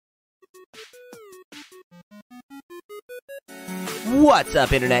What's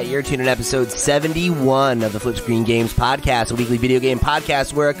up, Internet? You're tuning in to episode 71 of the Flip Screen Games Podcast, a weekly video game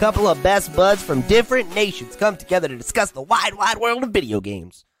podcast where a couple of best buds from different nations come together to discuss the wide, wide world of video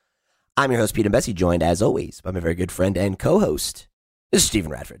games. I'm your host, Pete and Bessie, joined, as always, by my very good friend and co-host, this is Stephen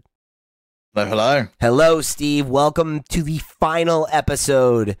Radford. Hello. Hello, Steve. Welcome to the final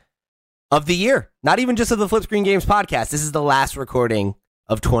episode of the year. Not even just of the Flip Screen Games Podcast. This is the last recording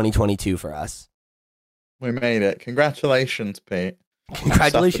of 2022 for us. We made it. Congratulations, Pete.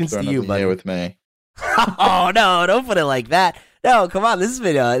 Congratulations to you, buddy. Here with me. Oh no! Don't put it like that. No, come on. This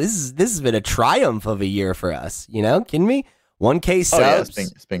has been a triumph of a year for us. You know, kidding me? 1K subs. Oh, yeah,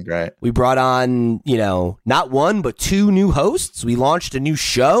 it's been great. We brought on, not one but two new hosts. We launched a new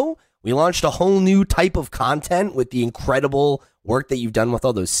show. We launched a whole new type of content with the incredible work that you've done with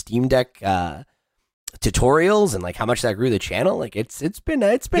all those Steam Deck tutorials and like how much that grew the channel. Like it's been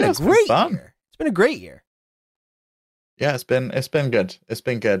a great year. It's been a great year. Yeah, it's been good. It's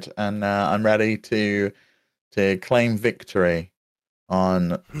been good, and I'm ready to claim victory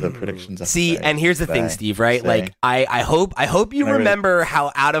on the predictions. See, and here's the thing, Steve. Right? Like, I hope you remember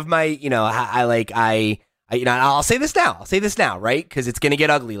how out of my, I'll say this now. I'll say this now, right? Because it's gonna get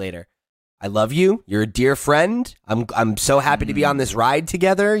ugly later. I love you. You're a dear friend. I'm so happy to be on this ride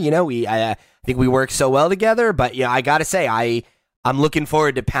together. I think we work so well together. But I gotta say, I'm looking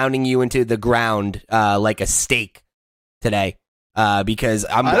forward to pounding you into the ground like a steak today, because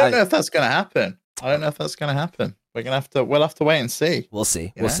I don't know if that's gonna happen. We'll have to wait and see. We'll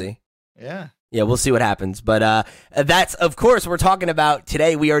see. Yeah, we'll see what happens. But that's, of course, we're talking about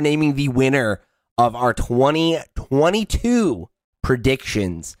today. We are naming the winner of our 2022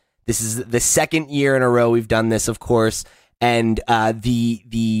 predictions. This is the second year in a row we've done this, of course, and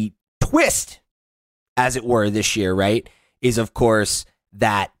the twist, as it were, this year, right, is of course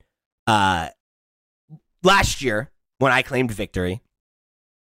that last year, when I claimed victory,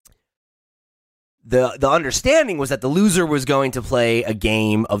 the understanding was that the loser was going to play a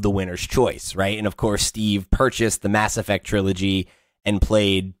game of the winner's choice, right? And of course, Steve purchased the Mass Effect trilogy and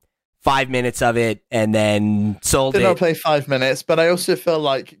played 5 minutes of it and then sold it. Did not play 5 minutes, but I also felt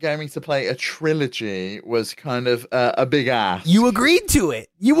like getting to play a trilogy was kind of a big ask. You agreed to it.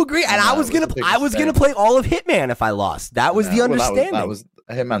 You agreed, and I was gonna play all of Hitman if I lost. That was the understanding. That was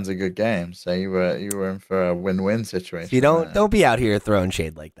Hitman's a good game, so you were in for a win-win situation. You don't be out here throwing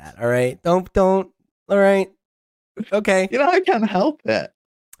shade like that. All right, don't. All right, okay. I can't help it.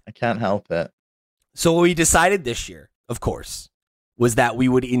 So what we decided this year, of course, was that we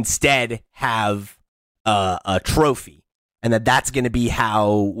would instead have a trophy, and that's going to be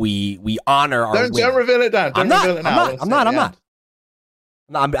how we honor our. Don't reveal it down. I'm not.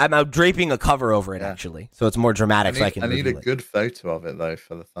 I'm draping a cover over it, actually, so it's more dramatic. I need a good photo of it though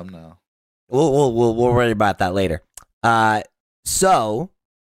for the thumbnail. We'll worry about that later. So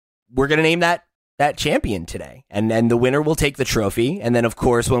we're gonna name that champion today, and the winner will take the trophy. And then, of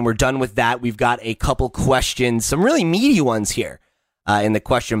course, when we're done with that, we've got a couple questions, some really meaty ones here in the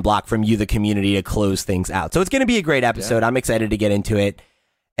question block from you, the community, to close things out. So it's gonna be a great episode. Yeah. I'm excited to get into it.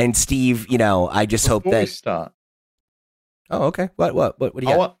 And Steve, I just hope that. We start. Oh, okay. What do you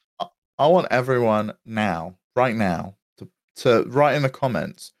got? I want everyone right now, to write in the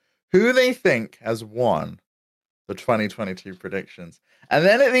comments who they think has won the 2022 predictions. And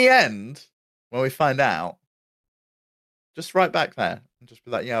then at the end, when we find out, just write back there and just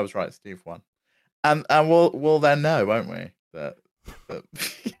be like, yeah, I was right, Steve won. And we'll then know, won't we? That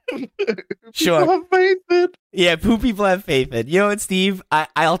sure. People have faith in. Yeah, who people have faith in. You know what, Steve?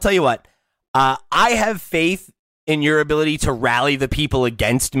 I'll tell you what. I have faith in your ability to rally the people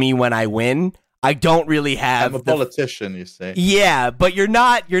against me when I win. I don't really have. I'm a politician, you see. Yeah, but you're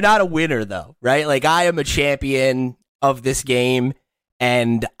not a winner though, right? Like, I am a champion of this game,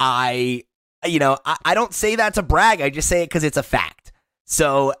 and I don't say that to brag. I just say it because it's a fact.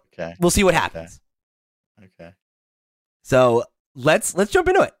 So We'll see what happens. Okay. So let's jump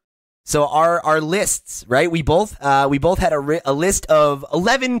into it. So our lists, right? We both had a list of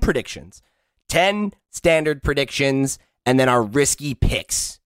 11 predictions. 10 standard predictions, and then our risky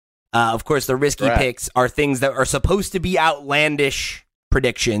picks. Of course, the risky picks are things that are supposed to be outlandish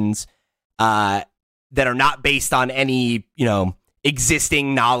predictions that are not based on any,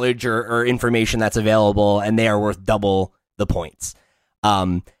 existing knowledge or information that's available, and they are worth double the points.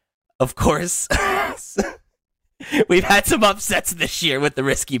 Of course, we've had some upsets this year with the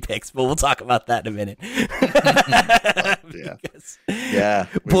risky picks, but we'll talk about that in a minute. Yeah.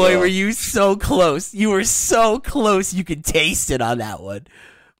 Boy, were you so close. You were so close. You could taste it on that one.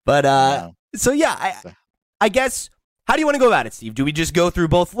 But so yeah, I guess, how do you want to go about it, Steve? Do we just go through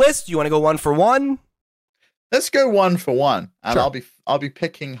both lists? Do you want to go one for one? Let's go one for one, and Sure. I'll be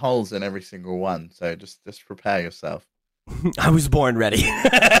picking holes in every single one. So just prepare yourself. I was born ready.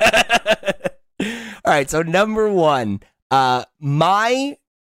 All right, so number one, my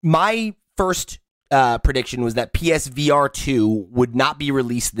first prediction was that PSVR 2 would not be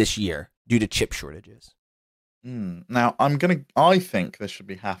released this year due to chip shortages. Now I think this should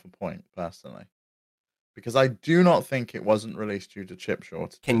be half a point personally, because I do not think it wasn't released due to chip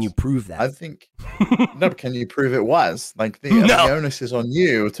shortages. Can you prove that? I think no, but can you prove it was? Like the onus is on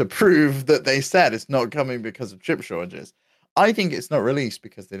you to prove that they said it's not coming because of chip shortages. I think it's not released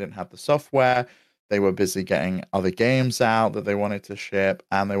because they didn't have the software. They were busy getting other games out that they wanted to ship,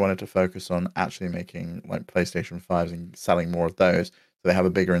 and they wanted to focus on actually making like PlayStation 5s and selling more of those, so they have a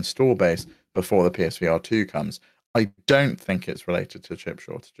bigger install base before the PSVR 2 comes. I don't think it's related to chip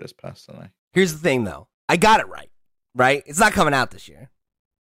shortages, personally. Here's the thing, though. I got it right? It's not coming out this year.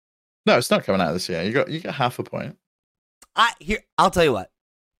 No, it's not coming out this year. You got half a point. I'll tell you what.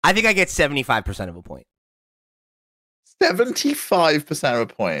 I think I get 75% of a point. 75% of a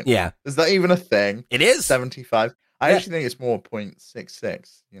point. Yeah. Is that even a thing? It is 75. I actually think it's more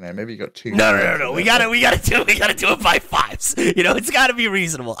 0.66. You know, maybe you got two. No. We gotta do it by fives. You know, it's gotta be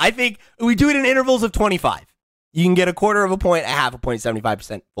reasonable. I think we do it in intervals of 25. You can get a quarter of a point, a half a point,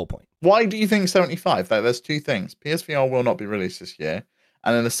 75%, full point. Why do you think 75? Like, there's two things. PSVR will not be released this year,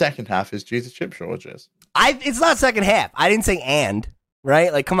 and then the second half is due to chip shortages. It's not second half. I didn't say and,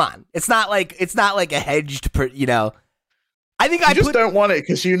 right? Like, come on. It's not like a hedged, I think I just don't want it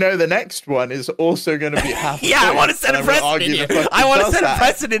because you know the next one is also going to be half. Yeah, I want to set a precedent. I want to set a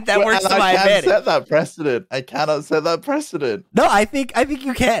precedent that works to my advantage. I can't set that precedent. I cannot set that precedent. No, I think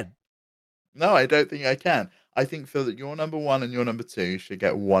you can. No, I don't think I can. I think, Phil, that your number one and your number two should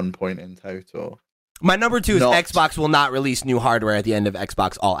get 1 point in total. My number two is Xbox will not release new hardware at the end of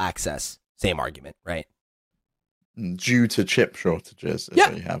Xbox All Access. Same argument, right? Due to chip shortages. Yeah,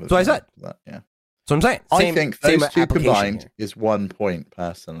 that's what I said. Yeah. That's what I'm saying. I think those two combined is 1 point,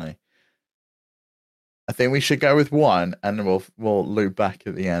 personally. I think we should go with one, and then we'll loop back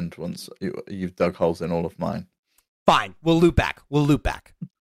at the end once you've dug holes in all of mine. Fine, we'll loop back.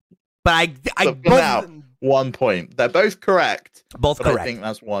 But I both, now 1 point. They're both correct. Both correct. I think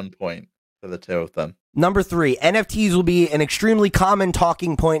that's 1 point for the two of them. Number three, NFTs will be an extremely common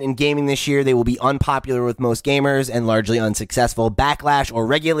talking point in gaming this year. They will be unpopular with most gamers and largely unsuccessful. Backlash or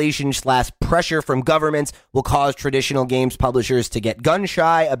regulation / pressure from governments will cause traditional games publishers to get gun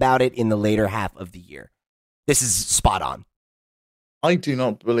shy about it in the later half of the year. This is spot on. I do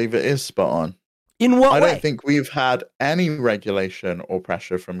not believe it is spot on. In what way? I don't think we've had any regulation or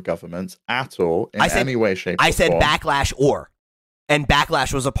pressure from governments at all in any way, shape, or form. I said backlash or. And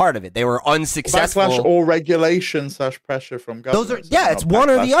backlash was a part of it. They were unsuccessful. Backlash or regulation / pressure from government. It's one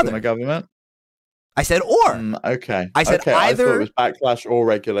or the other. Government. I said or. Okay. I said either. I thought it was backlash or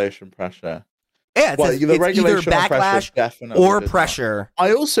regulation pressure. Yeah, it's either backlash or pressure.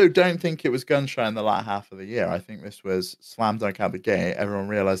 I also don't think it was gun shy in the latter half of the year. I think this was slam dunk out the gate. Everyone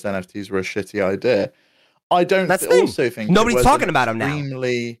realized NFTs were a shitty idea. I don't also think nobody's talking about them now.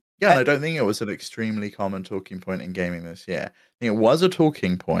 Yeah, I don't think it was an extremely common talking point in gaming this year. I think it was a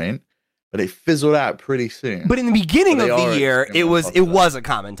talking point, but it fizzled out pretty soon. But in the beginning of the year, it was a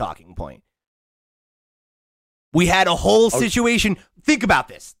common talking point. We had a whole situation. Think about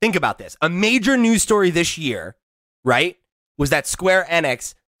this. A major news story this year, right, was that Square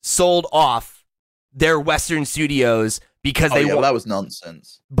Enix sold off their Western studios because that was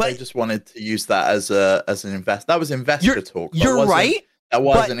nonsense. But they just wanted to use that as an invest. That was investor talk. You're right. That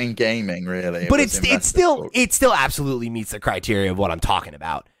wasn't in gaming, really. But it still absolutely meets the criteria of what I'm talking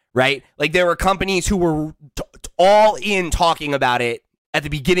about, right? Like, there were companies who were all in talking about it at the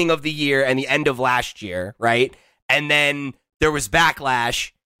beginning of the year and the end of last year, right? And then there was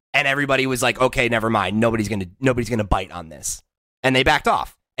backlash, and everybody was like, "Okay, never mind. Nobody's gonna bite on this," and they backed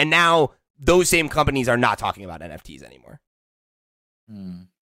off. And now those same companies are not talking about NFTs anymore.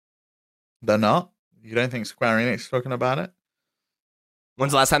 They're not? You don't think Square Enix is talking about it?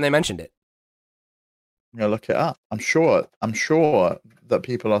 When's the last time they mentioned it? I'm gonna look it up. I'm sure that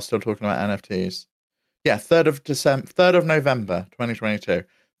people are still talking about NFTs. Yeah, 3rd of November, 2022.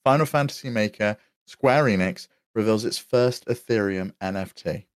 Final Fantasy Maker, Square Enix reveals its first Ethereum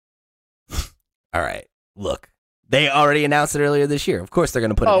NFT. All right, look, they already announced it earlier this year. Of course, they're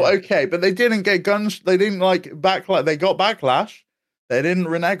gonna put it. Oh, okay, but they didn't get guns. They didn't backlash. They got backlash. They didn't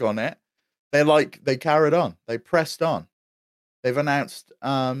renege on it. They carried on. They pressed on. They've announced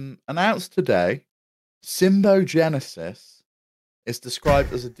today, Symbogenesis is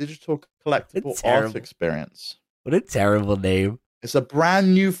described as a digital collectible art experience. What a terrible name. It's a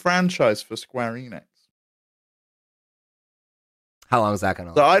brand new franchise for Square Enix. How long is that going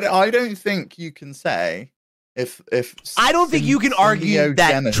to So last? I don't think you can say if I don't think you can argue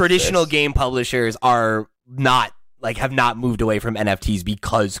that symbiogenesis- traditional game publishers are not have not moved away from NFTs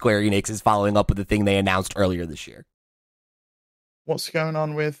because Square Enix is following up with the thing they announced earlier this year. What's going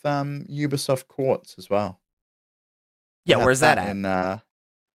on with Ubisoft Quartz as well? Yeah, They had where's that at?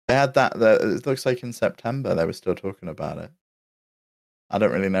 They had that. It looks like in September they were still talking about it. I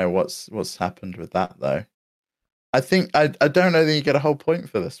don't really know what's happened with that though. I don't know that you get a whole point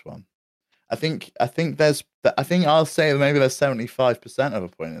for this one. I think I'll say maybe there's 75% of a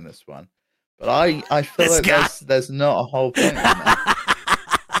point in this one, but I feel This like guy. there's not a whole point in there.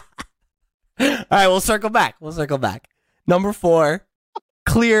 All right, we'll circle back. Number 4,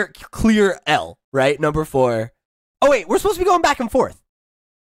 clear L, right? Number 4. Oh wait, we're supposed to be going back and forth.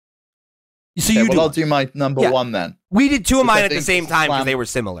 So Okay, you do. I'll do my number one then. We did 2 of which I mine at the think same time because Slam- they were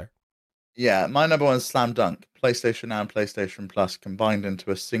similar. Yeah, my number one is Slam Dunk. PlayStation Now and PlayStation Plus combined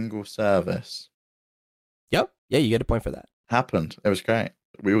into a single service. Yep. Yeah, you get a point for that. Happened. It was great.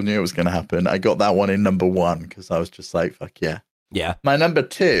 We all knew it was going to happen. I got that one in number 1 because I was just like, fuck yeah. Yeah. My number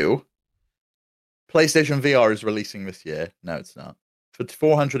 2, PlayStation VR is releasing this year. No, it's not. For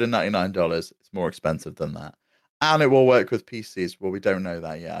 $499, it's more expensive than that. And it will work with PCs. Well, we don't know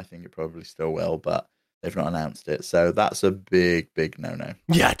that yet. I think it probably still will, but they've not announced it. So that's a big, big no-no.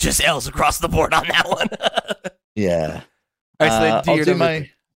 Yeah, just L's across the board on that one. Yeah. All right, so then do your number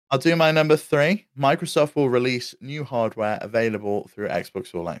I'll do my number 3. Microsoft will release new hardware available through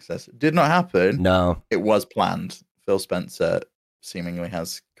Xbox All Access. Did not happen. No. It was planned. Phil Spencer seemingly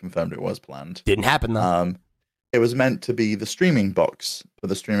has confirmed it was planned. Didn't happen though. It was meant to be the streaming box, but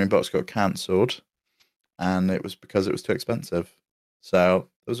the streaming box got cancelled, and it was because it was too expensive. So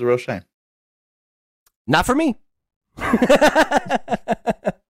it was a real shame. Not for me.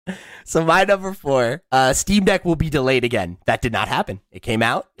 So my number 4, Steam Deck will be delayed again. That did not happen. It came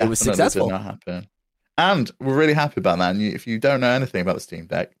out. It was Definitely successful. Did not happen. And we're really happy about that. And if you don't know anything about the Steam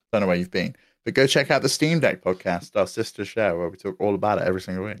Deck, don't know where you've been, but go check out the Steam Deck podcast, our sister show, where we talk all about it every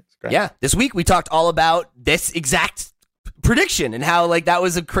single week. It's great. Yeah, this week we talked all about this exact prediction and how that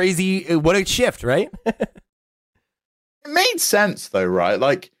was a crazy, what a shift, right? It made sense though, right?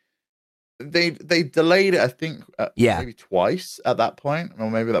 Like they delayed it, I think, maybe twice at that point,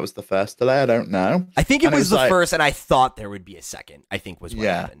 or maybe that was the first delay. I don't know. I think it was the first, and I thought there would be a second. I think was what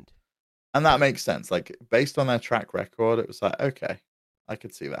happened, and that makes sense. Like based on their track record, it was like okay, I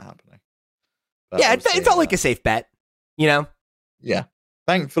could see that happening. But yeah, it felt like a safe bet, you know. Yeah.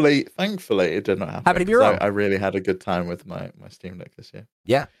 Thankfully, it did not happen. Happy to be wrong. I really had a good time with my Steam Deck this year.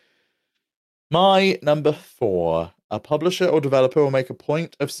 Yeah. My number 4, a publisher or developer will make a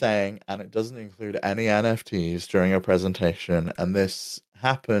point of saying, and it doesn't include any NFTs during a presentation, and this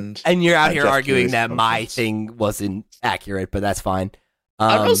happened. And you're out here Jeff arguing Keighley's that my conference. thing wasn't accurate, but that's fine.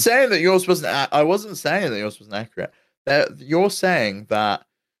 I'm not saying that yours wasn't. I wasn't saying that yours wasn't accurate. You're saying that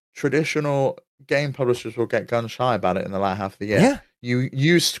traditional game publishers will get gun shy about it in the latter half of the year. Yeah. You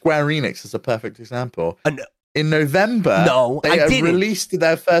use Square Enix as a perfect example. No. In November, I didn't. released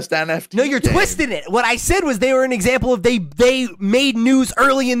their first NFT. No, you're game. twisting it. What I said was they were an example of they made news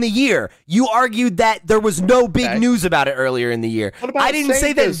early in the year. You argued that there was no big news about it earlier in the year. I didn't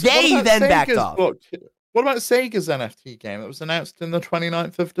say that they then backed off. What about Sega's NFT game that was announced in the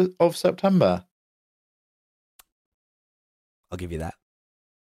 29th of September? I'll give you that.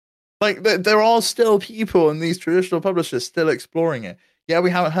 Like, there are still people in these traditional publishers still exploring it. Yeah,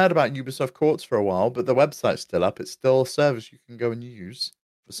 we haven't heard about Ubisoft Quartz for a while, but the website's still up. It's still a service you can go and use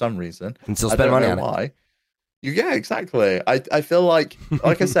for some reason. And still I spend don't money know on it. why. Yeah, exactly. I feel like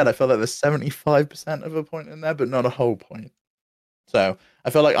I said, I feel like there's 75% of a point in there, but not a whole point. So I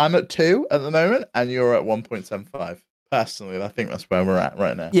feel like I'm at 2 at the moment, and you're at 1.75. Personally, I think that's where we're at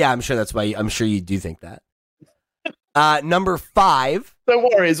right now. Yeah, I'm sure that's why. I'm sure you do think that. Number 5. Don't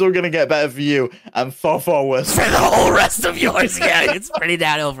worry, it's all going to get better for you and far, far worse For the whole rest of yours. Yeah, it's pretty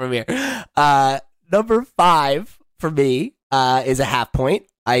downhill from here. Number 5 for me is a half point.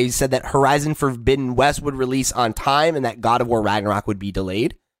 I said that Horizon Forbidden West would release on time and that God of War Ragnarok would be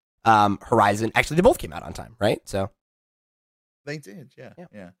delayed. Horizon, actually, they both came out on time, right? So they did,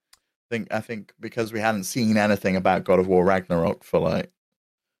 yeah. I think because we hadn't seen anything about God of War Ragnarok for like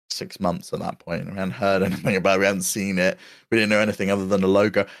 6 months at that point. We hadn't heard anything about it. We hadn't seen it. We didn't know anything other than the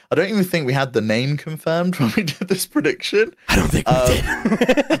logo. I don't even think we had the name confirmed when we did this prediction. I don't think we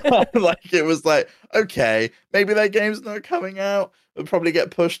did. Like it was like, okay, maybe that game's not coming out. It'll probably get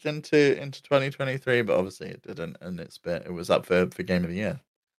pushed into 2023, but obviously it didn't, and it was up for Game of the Year.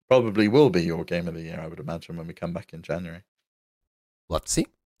 Probably will be your Game of the Year, I would imagine, when we come back in January. We'll have to see.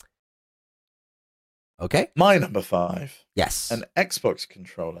 Okay. My number 5. Yes. An Xbox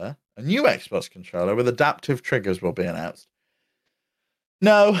controller, a new Xbox controller with adaptive triggers will be announced.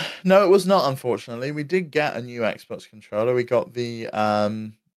 No, it was not. Unfortunately, we did get a new Xbox controller. We got the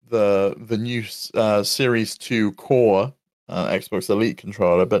new Series 2 Core Xbox Elite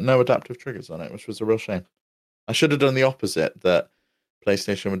controller, but no adaptive triggers on it, which was a real shame. I should have done the opposite. That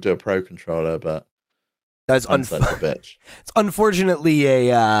PlayStation would do a Pro controller, but that's such a bitch. It's unfortunately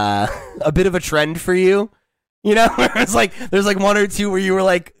a bit of a trend for you. You know, it's like there's like one or two where you were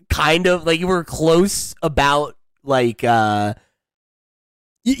like kind of like you were close about like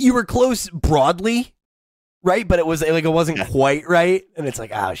you were close broadly, right? But it was like it wasn't quite right, and it's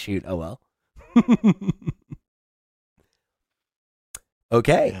like, oh shoot, oh well.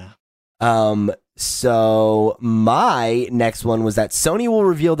 Okay. Yeah. So my next one was that Sony will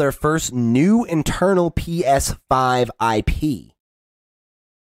reveal their first new internal PS5 IP.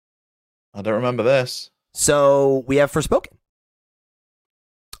 I don't remember this. So we have Forspoken.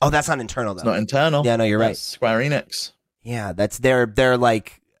 Oh, that's not internal though. It's not internal. Yeah, no, you're right. Square Enix. Yeah, that's they're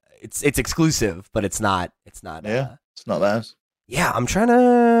like it's exclusive, but it's not. Yeah, it's not theirs. Yeah, I'm trying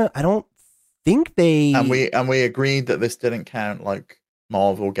to. I don't think they. And we agreed that this didn't count like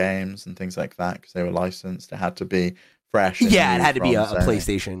Marvel games and things like that because they were licensed. It had to be fresh. Yeah, it had to be a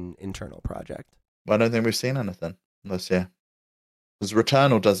PlayStation internal project. But I don't think we've seen anything this year. Because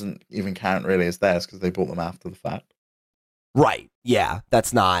Returnal doesn't even count really as theirs because they bought them after the fact. Right. Yeah,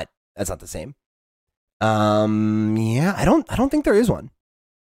 that's not the same. Yeah, I don't think there is one.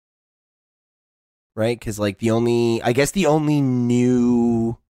 Right? Because like the only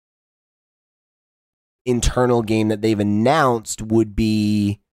new internal game that they've announced would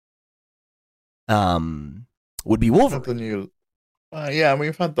be Wolverine. The new, yeah,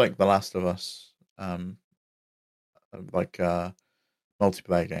 we've had like The Last of Us,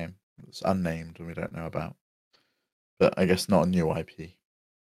 multiplayer game. It's unnamed and we don't know about, but I guess not a new IP.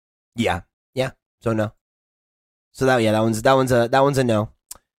 Yeah. So no. So that one's a no.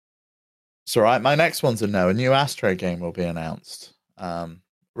 It's all right. My next one's a no. A new Astro game will be announced.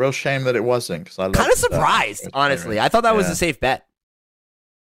 Real shame that it wasn't because I kind of surprised, honestly. I thought that was a safe bet.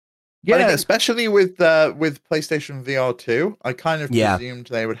 Yeah, especially with PlayStation VR 2. I kind of presumed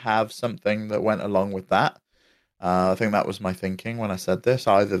they would have something that went along with that. I think that was my thinking when I said this.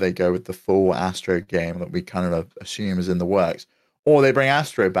 Either they go with the full Astro game that we kind of assume is in the works, or they bring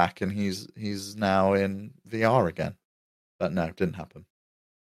Astro back and he's now in VR again. But no, it didn't happen.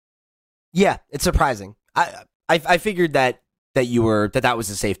 Yeah, it's surprising. I figured that was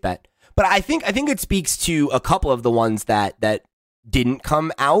a safe bet, but I think it speaks to a couple of the ones that didn't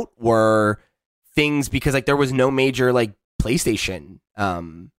come out were things because like there was no major like PlayStation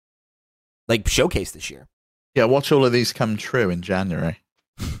like showcase this year. Yeah, watch all of these come true in January.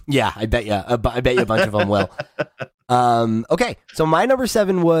 Yeah, I bet you a bunch of them will. Okay, so my number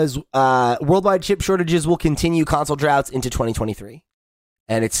 7 was worldwide chip shortages will continue console droughts into 2023.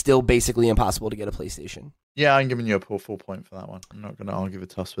 And it's still basically impossible to get a PlayStation. Yeah, I'm giving you a full point for that one. I'm not going to argue the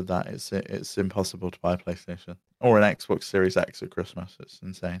toss with that. It's impossible to buy a PlayStation or an Xbox Series X at Christmas. It's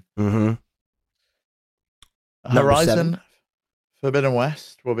insane. Mm-hmm. Horizon Forbidden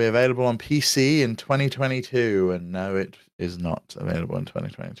West will be available on PC in 2022, and no, it is not available in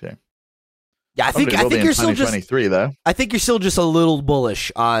 2022. Yeah, I think you're still just 2023 though. I think you're still just a little bullish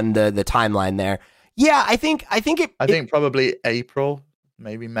on the timeline there. Yeah, I think probably April.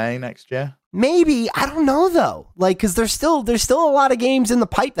 Maybe May next year. Maybe. I don't know though. Like, because there's still a lot of games in the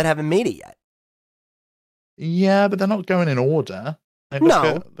pipe that haven't made it yet. Yeah, but they're not going in order. Like, look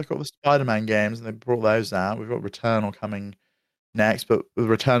at the Spider-Man games, and they brought those out. We've got Returnal coming next, but the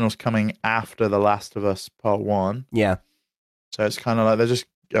Returnal's coming after The Last of Us Part 1. Yeah. So it's kind of like they're just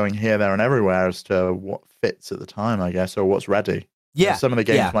going here, there, and everywhere as to what fits at the time, I guess, or what's ready. Yeah. So some of the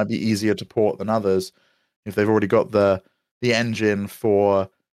games might be easier to port than others if they've already got the engine for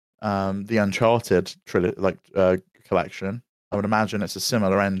the Uncharted collection. I would imagine it's a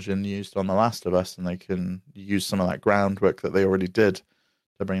similar engine used on The Last of Us, and they can use some of that groundwork that they already did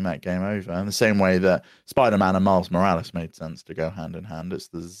to bring that game over. In the same way that Spider-Man and Miles Morales made sense to go hand in hand. It's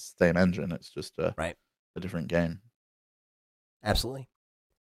the same engine. It's just a different game. Absolutely.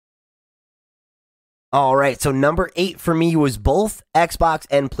 All right, so number 8 for me was both Xbox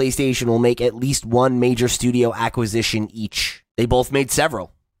and PlayStation will make at least one major studio acquisition each. They both made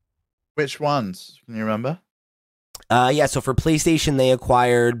several. Which ones? Can you remember? Yeah, so for PlayStation, they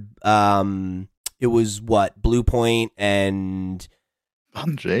acquired, it was what, Bluepoint and...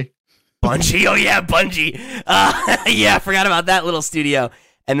 Bungie. Oh yeah, Bungie. Yeah, I forgot about that little studio.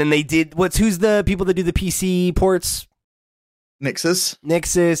 And then they did, who's the people that do the PC ports?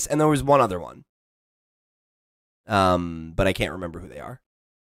 Nixxes, and there was one other one. but I can't remember who they are.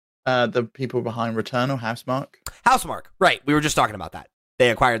 The people behind Returnal, Housemarque. Housemarque, right? We were just talking about that. They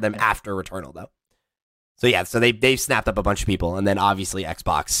acquired them after Returnal, though. So yeah, so they snapped up a bunch of people, and then obviously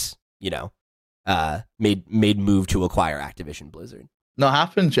Xbox, made move to acquire Activision Blizzard. Not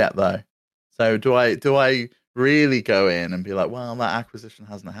happened yet though. So do I really go in and be like, well, that acquisition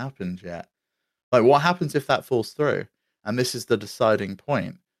hasn't happened yet? Like, what happens if that falls through? And this is the deciding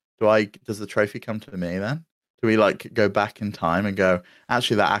point. Does the trophy come to me then? Do we like go back in time and go,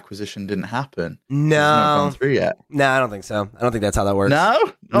 actually, that acquisition didn't happen? No, it's not gone through yet. No, I don't think so. I don't think that's how that works.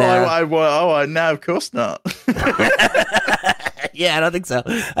 No, no, of course not. Yeah, I don't think so.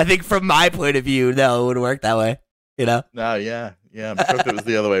 I think from my point of view, no, it would work that way. No, yeah. I'm sure if it was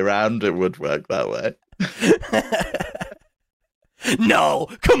the other way around, it would work that way. No,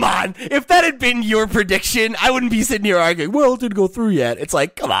 come on. If that had been your prediction, I wouldn't be sitting here arguing, well, it didn't go through yet. It's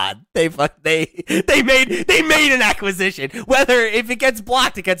like, come on. They made an acquisition. Whether if it gets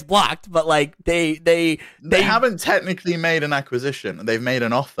blocked, it gets blocked. But like they haven't technically made an acquisition. They've made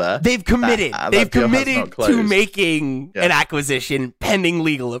an offer. They've committed. They've committed to making an acquisition pending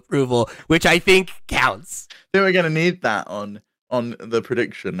legal approval, which I think counts. I think we're going to need that on the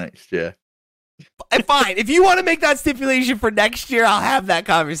prediction next year. Fine. If you want to make that stipulation for next year, I'll have that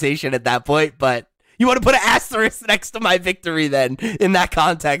conversation at that point. But you want to put an asterisk next to my victory, then in that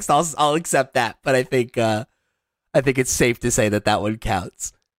context, I'll accept that. But I think it's safe to say that one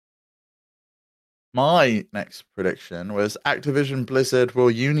counts. My next prediction was Activision Blizzard will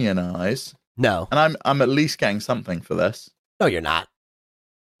unionize. No, and I'm at least getting something for this. No, you're not.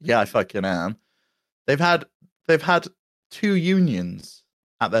 Yeah, I fucking am. They've had 2 unions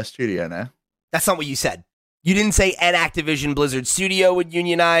at their studio now. That's not what you said. You didn't say an Activision Blizzard studio would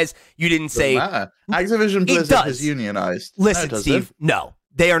unionize. You didn't say... Activision Blizzard is unionized. Listen, Steve, no.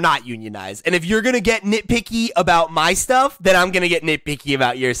 They are not unionized. And if you're going to get nitpicky about my stuff, then I'm going to get nitpicky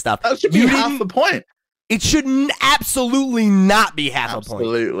about your stuff. That should be half the point. It should absolutely not be half a point.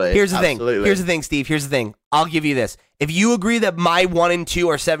 Absolutely. Here's the thing. Here's the thing, Steve. Here's the thing. I'll give you this. If you agree that my 1 and 2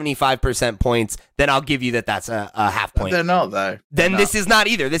 are 75% points, then I'll give you that's a half point. They're not, though. Then this is not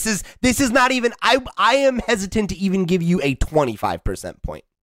either. This is not even... I am hesitant to even give you a 25% point.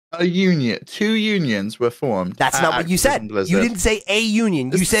 A union. 2 unions were formed. That's not what you said. Blizzard. You didn't say a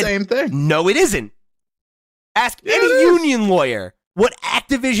union. You said the same thing. No, it isn't. Ask any union lawyer what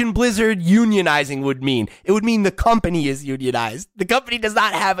Activision Blizzard unionizing would mean. It would mean the company is unionized. The company does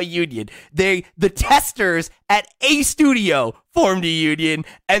not have a union. The testers at a studio formed a union,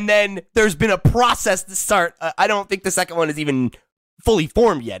 and then there's been a process to start. I don't think the second one is even fully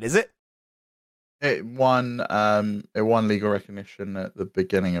formed yet, is it? It won legal recognition at the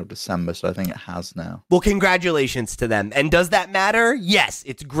beginning of December, so I think it has now. Well, congratulations to them. And does that matter? Yes,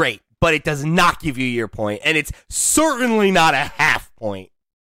 it's great. But it does not give you your point, and it's certainly not a half point.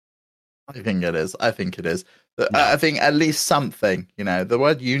 I think it is. No. I think at least something. The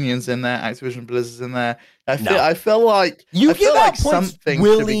word union's in there, Activision Blizzard's in there. I feel like something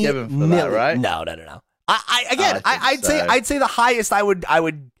should be given for that, right? No. I'd say the highest I would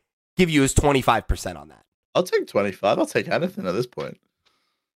give you is 25% on that. I'll take 25. I'll take anything at this point.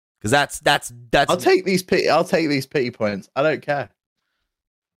 Because that's. I'll take these pity points. I don't care.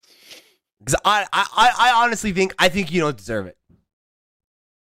 Because I honestly think you don't deserve it.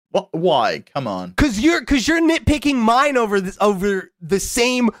 What? Why? Come on. Because you're nitpicking mine over the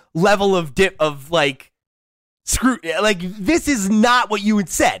same level of screw. Like, this is not what you had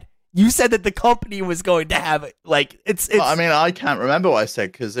said. You said that the company was going to have it. Like, it's. Well, I mean, I can't remember what I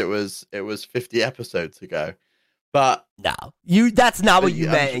said because it was 50 episodes ago. But no, that's not what you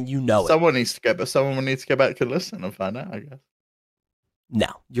meant, and you know someone needs to go back and listen and find out, I guess. No,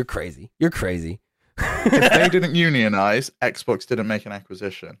 you're crazy. If they didn't unionize, Xbox didn't make an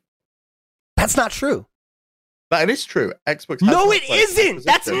acquisition. That's not true. That is true. Xbox. No, it isn't.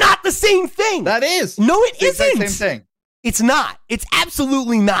 That's not the same thing. That is. No, it isn't. Same thing. It's not. It's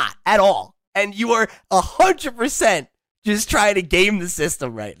absolutely not at all. And you are 100% just trying to game the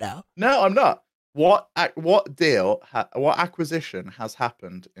system right now. No, I'm not. What acquisition has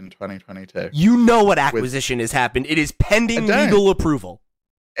happened in 2022? You know what acquisition has happened. It is pending legal approval.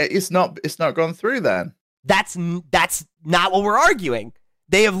 It's not gone through then. That's not what we're arguing.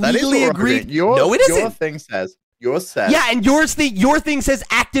 They have legally agreed. No, it isn't. Your thing says. Yeah, and your thing says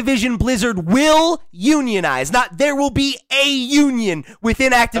Activision Blizzard will unionize. Not there will be a union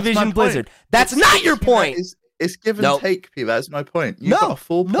within Activision Blizzard. That's not your point. It's give and Nope. take, P. That's my point. You No, got a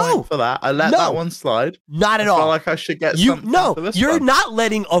full point no, for that. I let no. that one slide. Not at I feel all. like I should get something for this You're one. not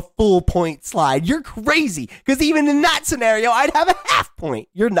letting a full point slide. You're crazy. Because even in that scenario, I'd have a half point.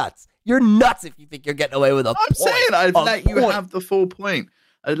 You're nuts. You're nuts if you think you're getting away with a I'm point. saying I'd A let you point. have the full point.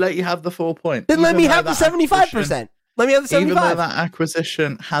 I'd let you have the full point. Then let Even me though have the that 75%. Let me have the Even though 75. that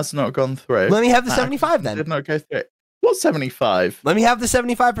acquisition has not gone through. Let me have the that 75 acquisition then. Did not go through. What 75? Let me have the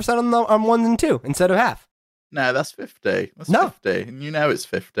 75% on 1 and 2 instead of half. No, that's 50. That's No. 50. And you know it's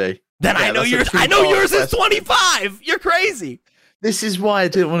 50. Then Yeah, I know that's a yours. I know two-part yours is question. 25. You're crazy. This is why I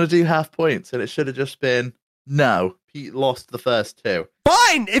didn't want to do half points, and it should have just been no. Pete lost the first two.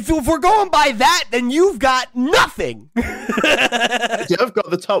 Fine. If we're going by that, then you've got nothing. Yeah, I've got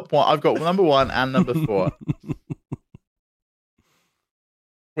the top one. I've got number 1 and number 4,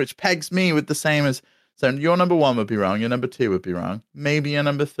 which pegs me with the same as. So your number 1 would be wrong. Your number 2 would be wrong. Maybe your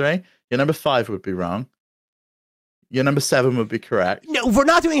number 3. Your number 5 would be wrong. Your number 7 would be correct. No, we're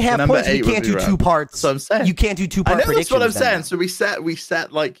not doing half number points. We 8 would can't be do wrong. 2 parts. So I'm saying. You can't do 2 I part know predictions. that's what I'm then. saying. So we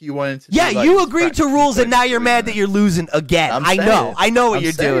set like you wanted to. Yeah, do, like, you these agreed to fraction rules, and now you're points, mad that you're losing again. I'm I know. saying. I know what I'm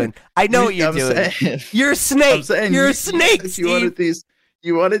you're saying. doing. I know what you're I'm doing. saying. You're a I'm snake. saying You're a you snake, said Steve.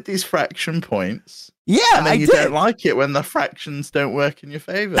 You wanted these fraction points, Yeah, and then I you did. don't like it when the fractions don't work in your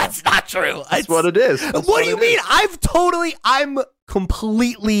favor. That's not true. That's what it is. That's What do you it mean? is. I'm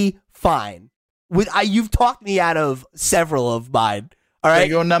completely fine with. You've talked me out of several of mine. All So right.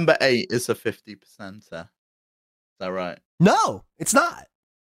 your number 8 is a 50%. Is that right? No, it's not.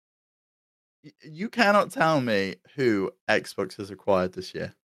 You cannot tell me who Xbox has acquired this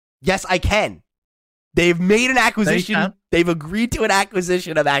year. Yes, I can. They've made an acquisition. can. They've agreed to an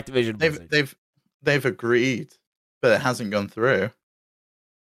acquisition of Activision Blizzard. They've agreed, but it hasn't gone through.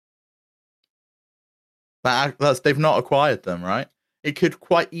 They've not acquired them, right? It could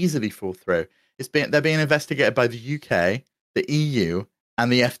quite easily fall through. They're being investigated by the UK, the EU,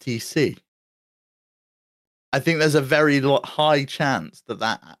 and the FTC. I think there's a very high chance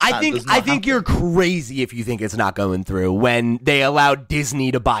that I think you're crazy if you think it's not going through when they allowed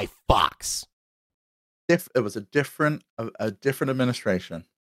Disney to buy Fox. It was a different administration.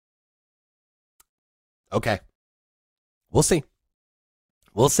 Okay. We'll see.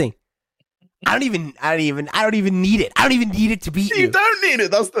 We'll see. I don't even need it. I don't even need it to beat you. You don't need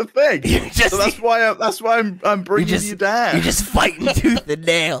it. That's the thing. So that's why I'm bringing you down. You're just fighting tooth and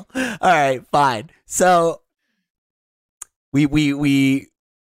nail. All right, fine. So we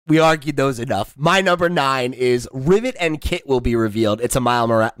argued those enough. My number 9 is Rivet and Kit will be revealed. It's a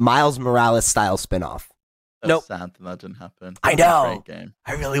Miles Morales style spinoff. That's sad that didn't happen. I That was a know. great game.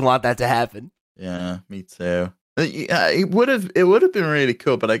 I really want that to happen. Yeah, me too. It would have been really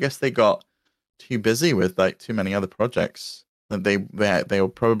cool, but I guess they got too busy with like too many other projects. They were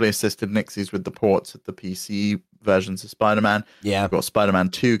probably assisted Nixies with the ports of the PC versions of Spider-Man. Yeah. They've got Spider-Man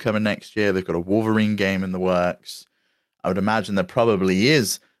 2 coming next year. They've got a Wolverine game in the works. I would imagine there probably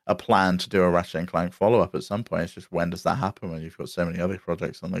is a plan to do a Ratchet & Clank follow-up at some point. It's just when does that happen when you've got so many other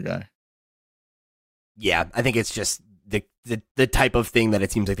projects on the go? Yeah, I think it's just the type of thing that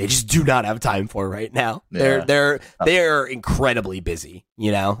it seems like they just do not have time for right now. Yeah. They're incredibly busy.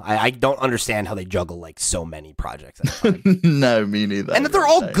 You know, I don't understand how they juggle like so many projects at a time. No, me neither. And that they're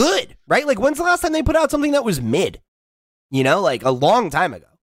all good, right? Like, when's the last time they put out something that was mid? You know, like a long time ago.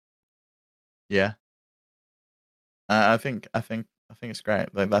 Yeah. I think it's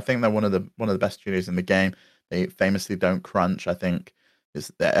great. Like, I think they're one of the best studios in the game. They famously don't crunch. I think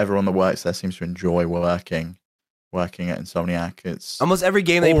it's that everyone that works there seems to enjoy working at Insomniac. It's Almost every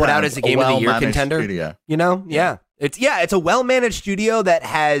game they put out is a game of the year contender. Studio. You know, Yeah. It's a well managed studio that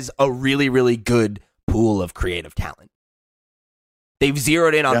has a really, really good pool of creative talent. They've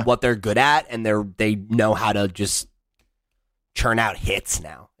zeroed in on what they're good at, and they know how to just churn out hits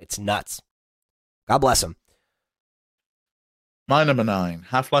now. It's nuts. God bless them. My number 9,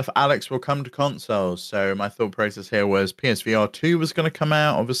 Half-Life Alyx will come to consoles. So my thought process here was PSVR 2 was going to come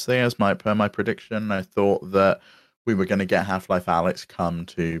out, obviously, as per my prediction. I thought that we were going to get Half-Life Alyx come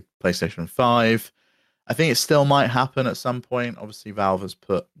to PlayStation 5. I think it still might happen at some point. Obviously, Valve has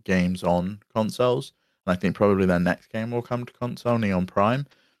put games on consoles, and I think probably their next game will come to console, Neon Prime.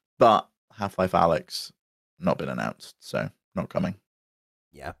 But Half-Life Alyx, not been announced, so not coming.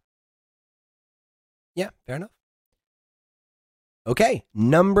 Yeah. Yeah, fair enough. Okay,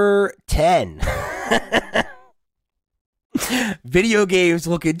 number 10. Video games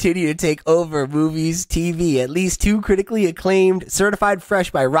will continue to take over movies, TV. At least 2 critically acclaimed, certified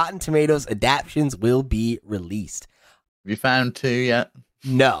fresh by Rotten Tomatoes adaptations will be released. Have you found 2 yet?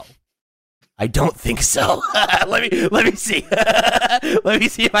 No, I don't think so. Let me see. Let me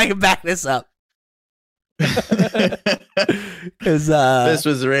see if I can back this up. Because this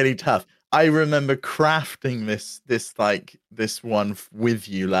was really tough. I remember crafting this one with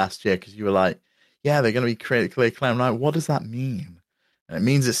you last year because you were like, "Yeah, they're going to be critically acclaimed." Like, what does that mean? And it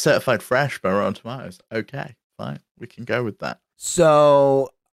means it's certified fresh by Rotten Tomatoes. Okay, fine, we can go with that. So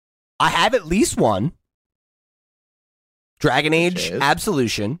I have at least one. Dragon Age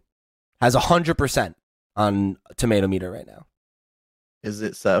Absolution has 100% on Tomato Meter right now. Is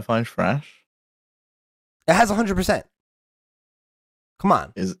it certified fresh? It has 100%. Come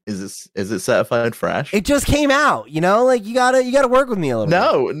on. Is it certified fresh? It just came out, you know? Like you gotta work with me a little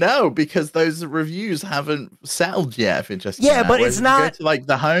bit. No, because those reviews haven't settled yet if it just came out. But it's not go to like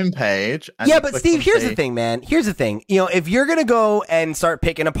the homepage. But Steve, here's the thing, man. Here's the thing. You know, if you're gonna go and start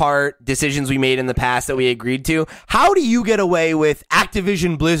picking apart decisions we made in the past that we agreed to, how do you get away with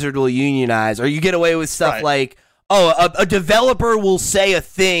Activision Blizzard will unionize, or you get away with stuff like, a developer will say a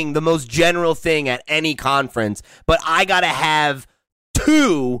thing, the most general thing at any conference, but I gotta have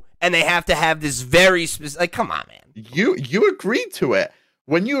two, and they have to have this very specific. Like, come on, man. You agreed to it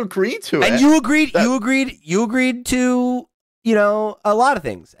when you agreed to it, and you agreed to a lot of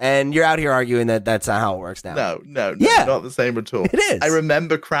things, and you're out here arguing that that's not how it works now. No, yeah, not the same at all. It is. I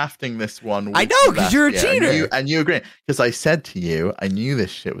remember crafting this one. I know, because you're a cheater, and you agree. Because I said to you, I knew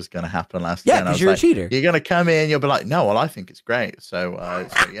this shit was going to happen last year. Yeah, because you're a cheater. You're going to come in, you'll be like, no, well, I think it's great. So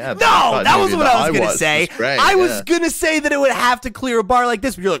yeah. No, that wasn't what I was going to say. I was going to say that it would have to clear a bar like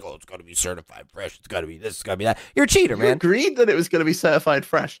this, but you're like, oh, it's got to be certified fresh. It's got to be this. It's got to be that. You're a cheater, man. You agreed that it was going to be certified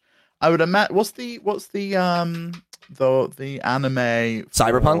fresh. I would imagine. What's the anime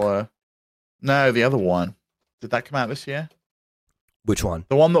Cyberpunk? No, the other one. Did that come out this year? Which one?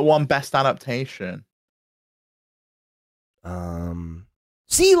 The one that won best adaptation.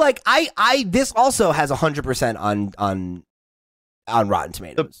 See, like I this also has 100% on Rotten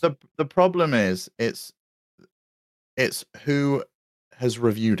Tomatoes. The problem is it's who has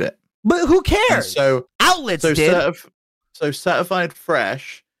reviewed it. But who cares? And so outlets did. So certified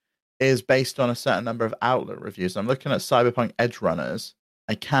fresh is based on a certain number of outlet reviews. I'm looking at Cyberpunk Edge Runners.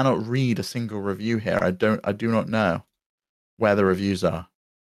 I cannot read a single review here. I do not know where the reviews are.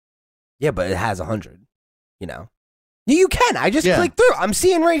 Yeah, but it has 100. You know, you can. I just clicked through. I'm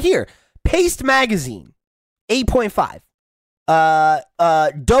seeing right here. Paste Magazine, 8.5.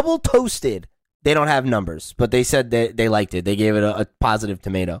 Double Toasted. They don't have numbers, but they said they liked it. They gave it a positive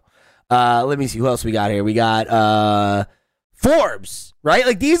tomato. Let me see who else we got here. We got Forbes, right?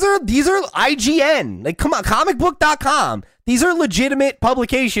 Like these are IGN. Like, come on, comicbook.com. These are legitimate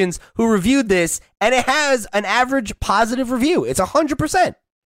publications who reviewed this, and it has an average positive review. It's 100%.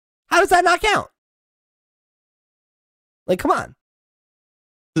 How does that not count? Like, come on.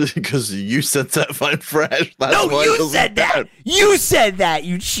 Because you said certified fresh. You said that. You said that,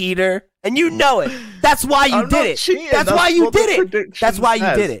 you cheater. And you know it. That's why you did it. Cheating. That's why you did it. That's why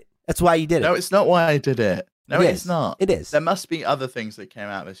you did it. That's why you did it. No, it's not why I did it. No, it's not. It is. There must be other things that came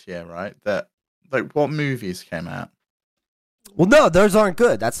out this year, right? That, like, what movies came out? Well, no, those aren't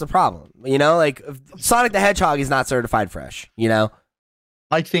good. That's the problem. You know, like Sonic the Hedgehog is not certified fresh. You know,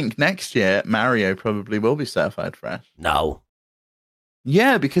 I think next year Mario probably will be certified fresh. No.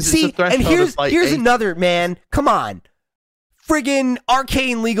 Yeah, because it's a threshold. And here's another, man. Come on. Friggin'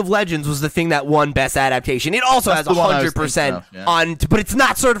 Arcane League of Legends was the thing that won best adaptation. It also has 100% on, but it's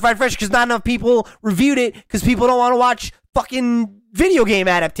not certified fresh because not enough people reviewed it because people don't want to watch fucking video game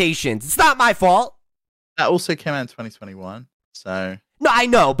adaptations. It's not my fault. That also came out in 2021, so. No, I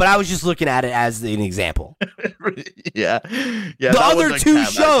know, but I was just looking at it as an example. Yeah. The other two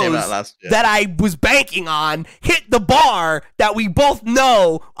shows that I was banking on hit the bar that we both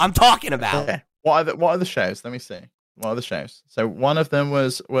know I'm talking about. Okay. What are the shows? Let me see. What are the shows? So one of them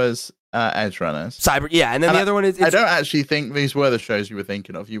was Edge Runners. And then the other one is. I don't actually think these were the shows you were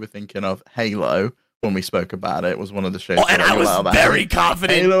thinking of. You were thinking of Halo when we spoke about it. It was one of the shows. Oh, and I was very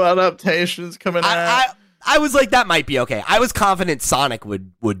confident. Halo adaptations coming out. I was like, that might be okay. I was confident Sonic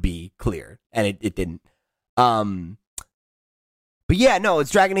would be clear, and it didn't. But yeah, no, it's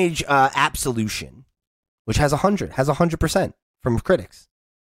Dragon Age Absolution, which has 100% from critics.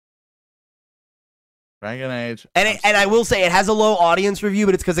 Dragon Age, and I will say it has a low audience review,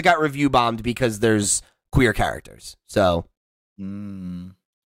 but it's because it got review bombed because there's queer characters. So, but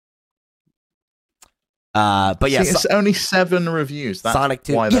yeah, it's only 7 reviews. That's Sonic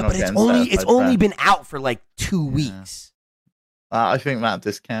 2. Why yeah, but it's only been out for like 2 weeks. I think that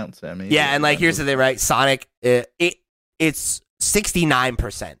discounts it. Yeah, and like here's the thing, right? Sonic, it's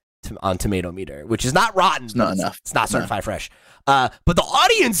 69% on Tomato Meter, which is not rotten. It's not enough. It's not certified fresh. But the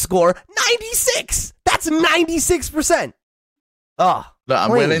audience score 96. That's 96%. Oh, Look,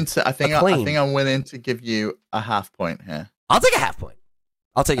 I'm Acclaim. willing to. I think Acclaim. I'm willing to give you a half point here. I'll take a half point.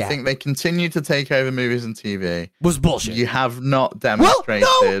 I'll take a I half. think they continue to take over movies and TV. Was bullshit. You have not well, demonstrated.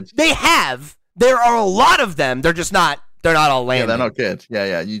 no, they have. There are a lot of them. They're just not. They're not all landing. Yeah, they're not good.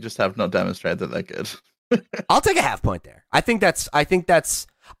 Yeah. You just have not demonstrated that they're good. I'll take a half point there. I think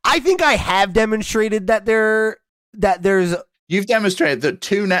I have demonstrated that there's You've demonstrated that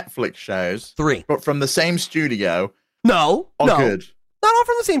 2 Netflix shows, 3. but from the same studio, No, are no, good. not all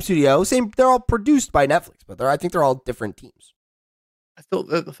from the same studio. They're all produced by Netflix, but I think they're all different teams. I thought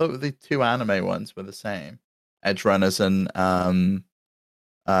the 2 anime ones were the same. Edge Runners and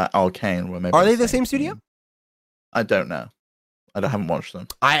Arcane were maybe. Are they the same studio? team. I don't know. Haven't watched them.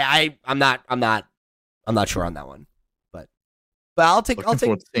 I'm not sure on that one, but I'll take. Looking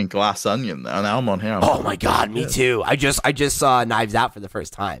forward to seeing Glass Onion though. Now I'm on here. Oh my god, me too. I just saw Knives Out for the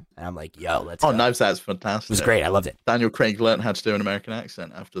first time, and I'm like, yo, let's. Oh, go. Knives Out's fantastic. It was great. I loved it. Daniel Craig learned how to do an American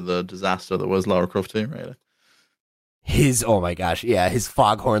accent after the disaster that was Lara Croft Tomb Raider. Oh my gosh, yeah, his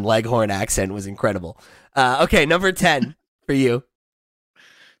foghorn leghorn accent was incredible. Okay, number 10 for you.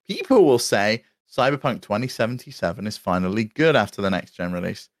 People will say Cyberpunk 2077 is finally good after the next gen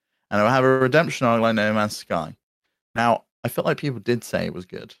release, and it will have a redemption arc like No Man's Sky. Now, I feel like people did say it was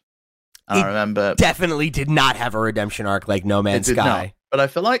good. And I remember Definitely did not have a redemption arc like No Man's it did Sky. not, but I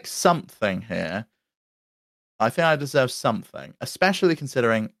feel like something here. I think I deserve something, especially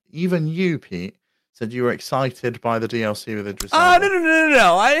considering even you, Pete, said you were excited by the DLC with Idris Elba.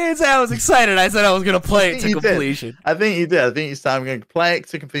 No. I didn't say I was excited. I said I was going to play it to You did. completion. I think you did. I think you said I'm going to play it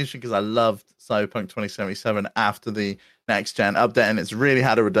to completion because I loved Cyberpunk 2077 after the next gen update, and it's really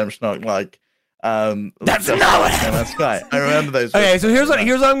had a redemption arc like. That's not what happened. That's right. I remember those. Okay, so here's what I'm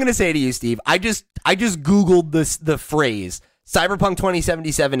going to say to you, Steve. I just Googled the phrase Cyberpunk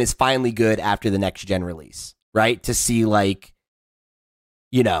 2077 is finally good after the next gen release, right? To see like,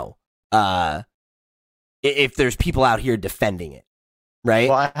 if there's people out here defending it, right?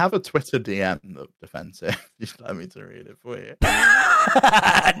 Well, I have a Twitter DM that defends it. Just let me to read it for you.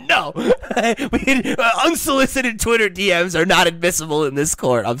 No, unsolicited Twitter DMs are not admissible in this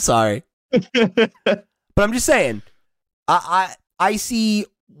court. I'm sorry, but I'm just saying. I see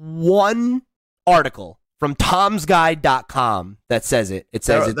one article from Tom'sGuide.com that says it. It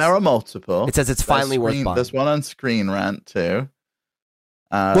says there are multiple. It says it's finally worth buying. There's one on Screen Rant too.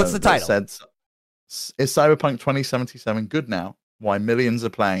 What's the title? Said, is Cyberpunk 2077 good now? Why millions are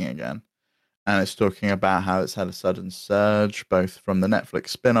playing again? And it's talking about how it's had a sudden surge, both from the Netflix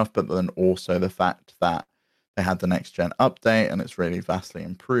spin-off, but then also the fact that they had the next gen update and it's really vastly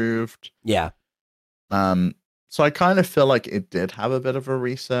improved. Yeah. So I kind of feel like it did have a bit of a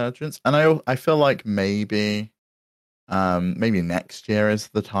resurgence, and I feel like maybe next year is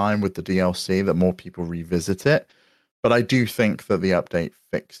the time with the DLC that more people revisit it. But I do think that the update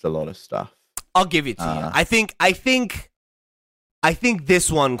fixed a lot of stuff. I'll give it to you. I think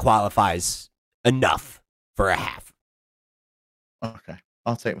this one qualifies enough for a half. Okay,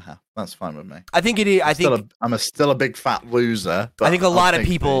 I'll take the half. That's fine with me. I think it is. I'm still a big fat loser. But I think a lot of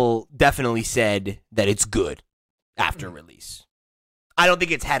people definitely said that it's good after release. I don't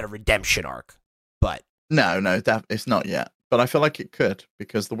think it's had a redemption arc, but no, it's not yet. But I feel like it could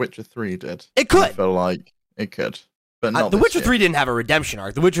because The Witcher 3 did. It could. I feel like it could. But not The this Witcher year. 3 didn't have a redemption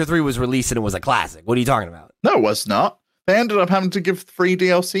arc. The Witcher 3 was released and it was a classic. What are you talking about? No, it was not. They ended up having to give free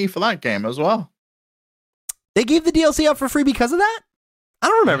DLC for that game as well. They gave the DLC up for free because of that? I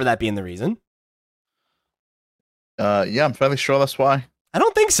don't remember that being the reason. Yeah, I'm fairly sure that's why. I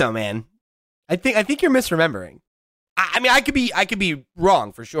don't think so, man. I think you're misremembering. I mean, I could be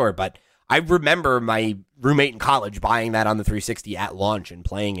wrong for sure, but I remember my roommate in college buying that on the 360 at launch and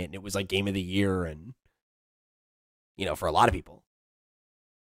playing it, and it was like game of the year, and for a lot of people.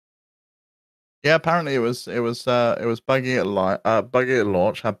 Yeah, apparently it was buggy at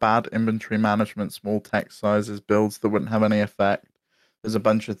launch, had bad inventory management, small text sizes, builds that wouldn't have any effect. There's a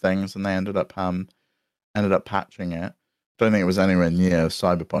bunch of things, and they ended up patching it. Don't think it was anywhere near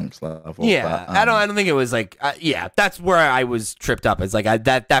Cyberpunk's level. Yeah, but, I don't think it was like. Yeah, that's where I was tripped up. It's like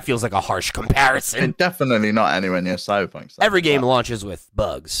that feels like a harsh comparison. Definitely not anywhere near Cyberpunk's level. Every game launches with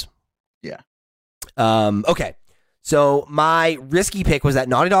bugs. Yeah. Okay. So my risky pick was that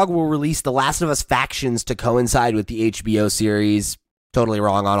Naughty Dog will release The Last of Us Factions to coincide with the HBO series. Totally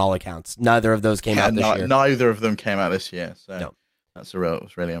wrong on all accounts. Neither of those came out this year. Neither of them came out this year. So no. It's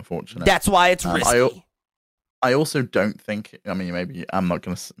really unfortunate. That's why it's risky. I also don't think. I mean, maybe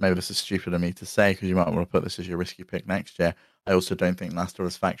this is stupid of me to say because you might want to put this as your risky pick next year. I also don't think Last of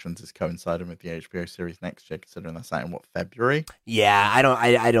Us Factions is coinciding with the HBO series next year, considering that's out in February. Yeah,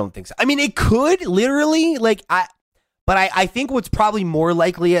 I don't think so. I mean, it could literally But I think what's probably more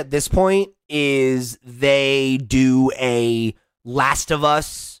likely at this point is they do a Last of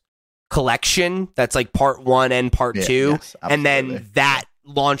Us collection that's like part 1 and part 2. Yes, and then that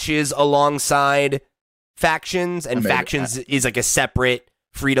launches alongside Factions, and Factions is like a separate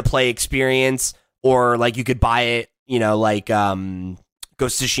free-to-play experience, or like you could buy it, like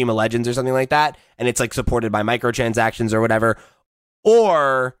Ghost of Tsushima Legends or something like that, and it's like supported by microtransactions or whatever.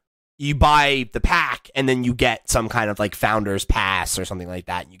 Or you buy the pack and then you get some kind of like Founders Pass or something like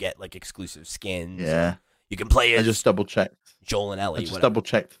that, and you get like exclusive skins. Yeah. You can play it. I just double checked. Joel and Ellie. I just double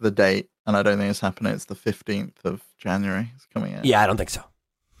checked the date, and I don't think it's happening. It's the 15th of January. It's coming out. Yeah, I don't think so.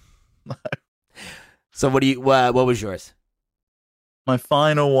 No. So what was yours? My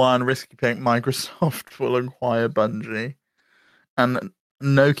final one, risky pick, Microsoft will acquire Bungie. And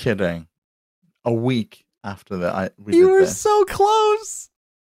no kidding, a week after that, you were so close.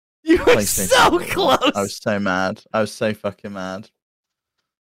 You were so close. I was so mad. I was so fucking mad.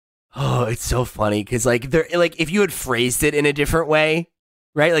 Oh, it's so funny because if you had phrased it in a different way,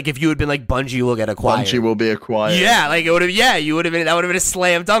 right? Like if you had been like Bungie will get acquired. Bungie will be acquired. Yeah, like it would have. Yeah, you would have been. That would have been a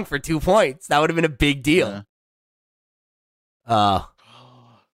slam dunk for 2 points. That would have been a big deal.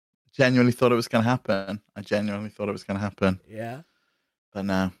 Genuinely thought it was going to happen. I genuinely thought it was going to happen. Yeah, but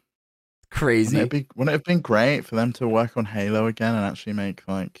no. Crazy. Wouldn't it have been great for them to work on Halo again and actually make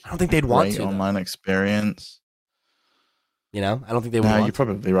like I don't think they'd want to online experience. I don't think they would. No, you're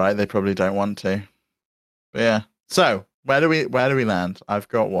probably right. They probably don't want to. But yeah. So where do we land? I've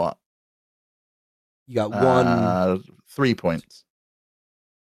got what? You got 3 points.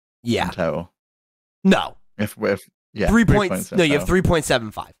 Yeah. In total. No. If 3 points. No, you have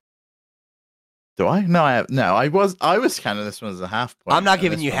 3.75. Do I? No, I have. No, I was counting this one as a half point. I'm not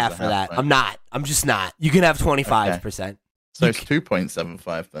giving you half for that. Point. I'm not. I'm just not. You can have 25%. Okay. So it's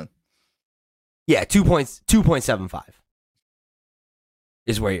 2.75 then. Yeah, 2.75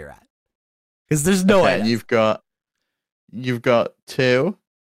 is where you're at. Because there's no way. You've got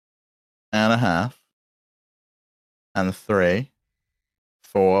 2.5 and 3,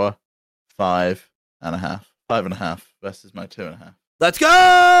 4, 5.5. 5.5 versus my 2.5. Let's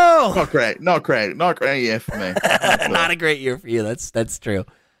go! Not great year for me. Not a great year for you. That's true.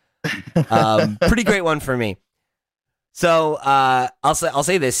 Pretty great one for me. So I'll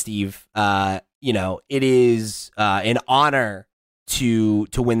say this, Steve. It is an honor to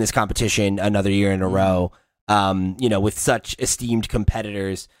win this competition another year in a row. With such esteemed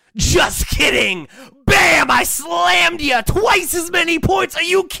competitors. Just kidding! Bam! I slammed you! Twice as many points! Are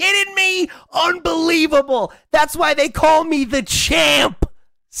you kidding me? Unbelievable! That's why they call me the champ,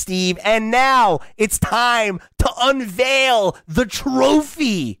 Steve. And now it's time to unveil the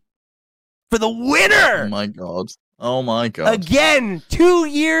trophy for the winner! Oh my god. Again, 2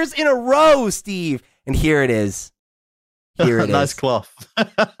 years in a row, Steve. And here it is. Nice cloth.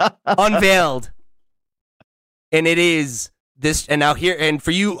 Unveiled. And it is this, and now here, and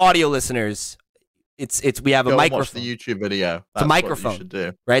for you audio listeners, we have a microphone. Watch the YouTube video. It's a microphone, what you should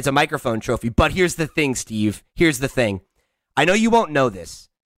do. Right? It's a microphone trophy. But here's the thing, Steve. Here's the thing. I know you won't know this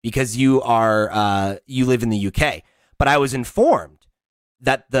because you live in the UK, but I was informed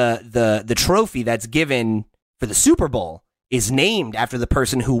that the trophy that's given for the Super Bowl is named after the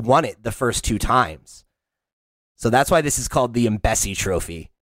person who won it the first 2 times. So that's why this is called the Mbesi Trophy.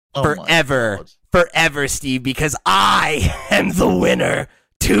 Forever, Steve, because I am the winner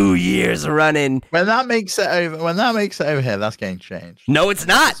 2 years running. When that makes it over here, that's getting changed. No, it's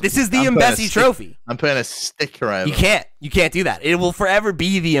not. This is the Mbesi Trophy. I'm putting a sticker over. You can't do that. It will forever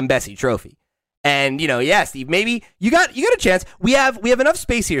be the Mbesi Trophy. And Steve, maybe you got a chance. We have enough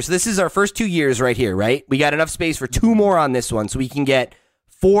space here. So this is our first 2 years right here, right? We got enough space for 2 more on this one, so we can get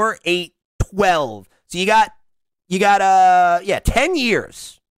 4, 8, 12. So you got 10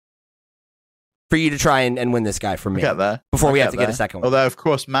 years. For you to try and win this guy from me. Get there. Before we have to get a second one. Although, of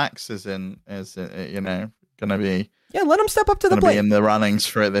course, Max is going to be... Yeah, let him step up to the plate. Be in the runnings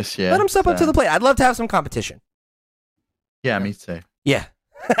for it this year. Let him step up to the plate. I'd love to have some competition. Yeah, me too. Yeah.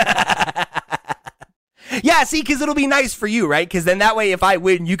 Yeah, see, because it'll be nice for you, right? Because then that way, if I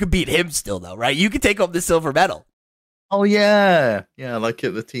win, you could beat him still, though, right? You could take home the silver medal. Oh, yeah. Yeah, like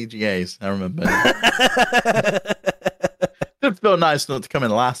at the TGAs. I remember. It'd feel nice not to come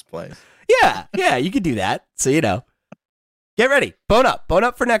in last place. Yeah, you could do that. So, get ready. Bone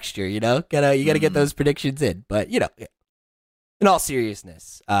up for next year, you got to get those predictions in. But, in all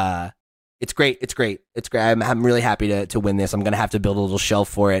seriousness, it's great. I'm really happy to win this. I'm going to have to build a little shelf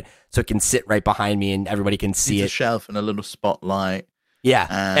for it so it can sit right behind me and everybody can see it. A shelf and a little spotlight.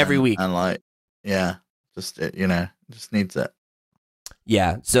 Yeah, every week. And just needs it.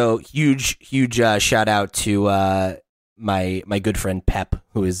 Yeah, so huge shout out to my good friend Pep,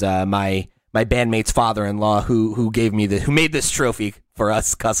 who is my bandmate's father-in-law, who made this trophy for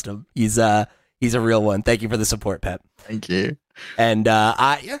us custom. He's a real one. Thank you for the support, Pep. Thank you. And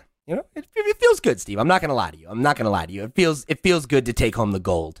it feels good, Steve. I'm not gonna lie to you. It feels good to take home the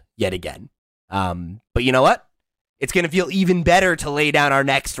gold yet again. But you know what? It's gonna feel even better to lay down our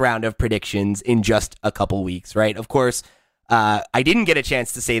next round of predictions in just a couple weeks, right? Of course, I didn't get a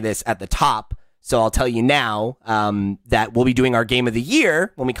chance to say this at the top, so I'll tell you now that we'll be doing our game of the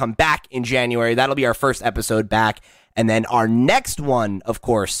year when we come back in January. That'll be our first episode back. And then our next one, of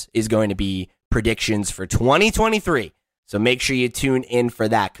course, is going to be predictions for 2023. So make sure you tune in for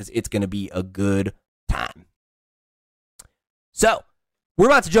that because it's going to be a good time. So we're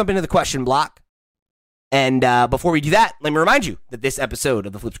about to jump into the question block. And before we do that, let me remind you that this episode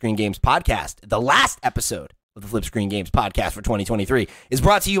of the Flip Screen Games podcast, the last episode of the Flip Screen Games podcast for 2023, is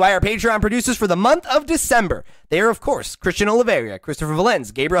brought to you by our Patreon producers for the month of December. They are, of course, Christian Oliveira, Christopher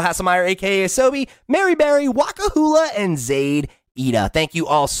Valenz, Gabriel Hasselmeyer, a.k.a. Asobi, Mary Barry, Wakahula, and Zaid Ida. Thank you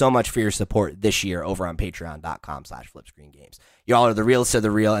all so much for your support this year over on patreon.com/flipscreengames. Y'all are the realest of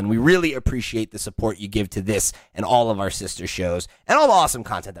the real, and we really appreciate the support you give to this and all of our sister shows and all the awesome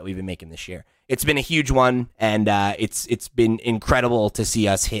content that we've been making this year. It's been a huge one, and it's been incredible to see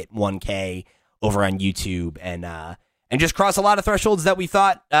us hit 1K over on YouTube and just cross a lot of thresholds that we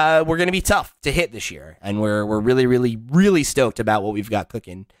thought were going to be tough to hit this year. And we're really, really, really stoked about what we've got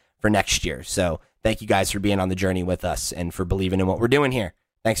cooking for next year. So thank you guys for being on the journey with us and for believing in what we're doing here.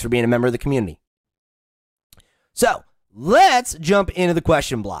 Thanks for being a member of the community. So let's jump into the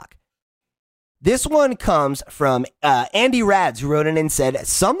question block. This one comes from Andy Rads, who wrote in and said,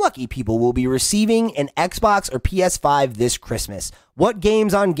 some lucky people will be receiving an Xbox or PS5 this Christmas. What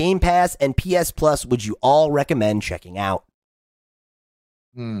games on Game Pass and PS Plus would you all recommend checking out?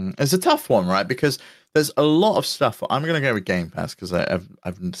 It's a tough one, right? Because there's a lot of stuff. I'm going to go with Game Pass because I've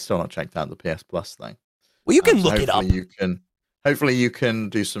still not checked out the PS Plus thing. Well, you can look it up. Hopefully you can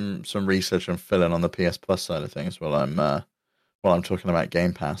do some research and fill in on the PS Plus side of things while I'm talking about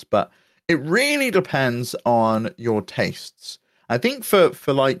Game Pass. But it really depends on your tastes. I think for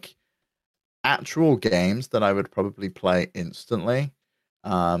like actual games that I would probably play instantly,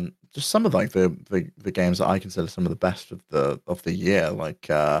 just some of like the games that I consider some of the best of the year, like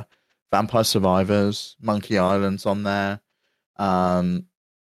Vampire Survivors, Monkey Island's on there. I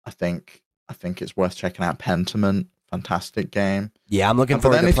think it's worth checking out Pentiment, fantastic game. Yeah, I'm looking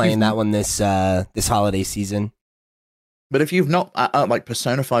forward to playing that one this holiday season. But if you've not, like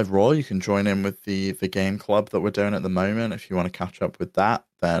Persona 5 Royal, you can join in with the game club that we're doing at the moment. If you want to catch up with that,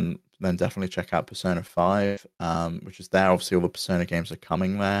 then definitely check out Persona 5, which is there. Obviously, all the Persona games are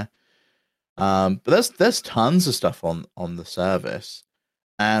coming there. But there's tons of stuff on the service,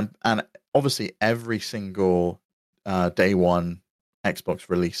 and obviously every single day one Xbox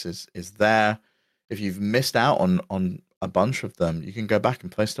release is there. If you've missed out on a bunch of them, you can go back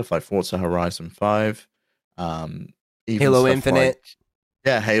and play stuff like Forza Horizon 5. Halo Infinite.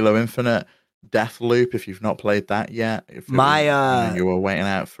 Halo Infinite. Deathloop, if you've not played that yet. If you were waiting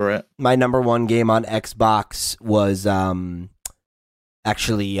out for it. My number one game on Xbox was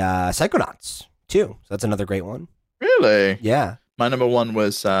actually Psychonauts 2. So that's another great one. Really? Yeah. My number one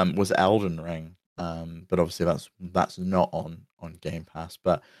was Elden Ring. But obviously that's not on Game Pass,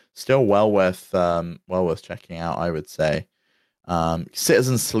 but still well worth checking out, I would say.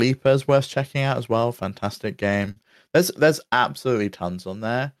 Citizen Sleeper is worth checking out as well. Fantastic game. There's absolutely tons on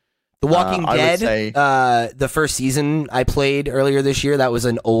there. The Walking Dead, the first season I played earlier this year, that was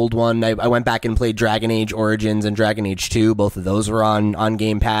an old one. I went back and played Dragon Age Origins and Dragon Age 2. Both of those were on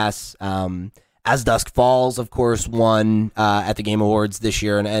Game Pass. As Dusk Falls, of course, won at the Game Awards this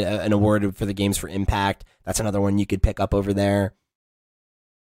year, an award for the Games for Impact. That's another one you could pick up over there.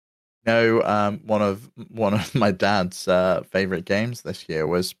 One of my dad's favorite games this year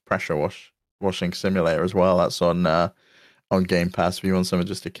was Pressure Washing Simulator as well. That's on Game Pass if you want something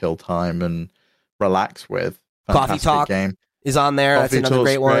just to kill time and relax with. Coffee Talk game is on there. That's another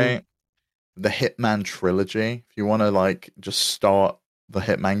great one. The Hitman trilogy. If you want to like just start the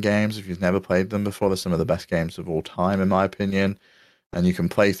Hitman games, if you've never played them before, they're some of the best games of all time in my opinion. And you can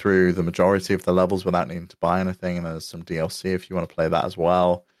play through the majority of the levels without needing to buy anything. And there's some DLC if you want to play that as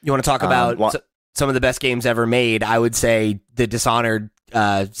well. You want to talk about some of the best games ever made? I would say the Dishonored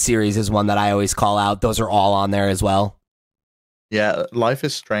series is one that I always call out. Those are all on there as well. Yeah, Life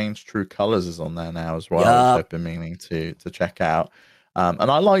is Strange True Colors is on there now as well, which I've been meaning to check out.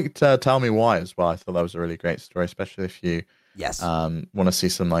 And I liked Tell Me Why as well. I thought that was a really great story, especially if you want to see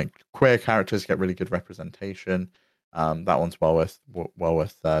some like queer characters get really good representation. That one's well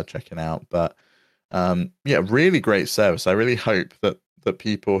worth checking out. But Really great service. I really hope that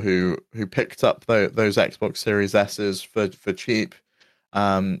people who picked up those Xbox Series S's for cheap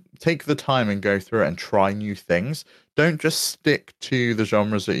take the time and go through it and try new things. Don't just stick to the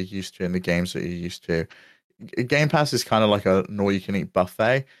genres that you're used to and the games that you're used to. Game Pass is kind of like an all-you-can-eat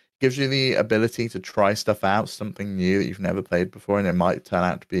buffet. It gives you the ability to try stuff out, something new that you've never played before, and it might turn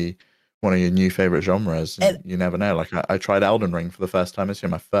out to be one of your new favorite genres. And you never know. Like I tried Elden Ring for the first time this year,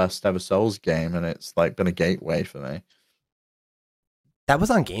 my first ever Souls game, and it's like been a gateway for me. That was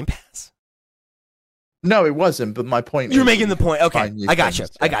on Game Pass? No, it wasn't. But my point. You're making the point. Okay, I gotcha. Yeah.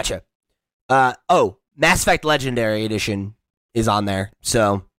 I gotcha. Mass Effect Legendary Edition is on there,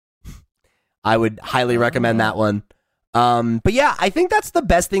 so I would highly recommend that one. But yeah, I think that's the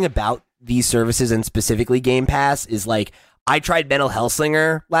best thing about these services, and specifically Game Pass, is like I tried Metal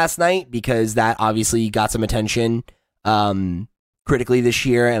Hellsinger last night because that obviously got some attention critically this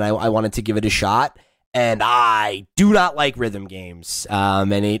year, and I wanted to give it a shot. And I do not like rhythm games,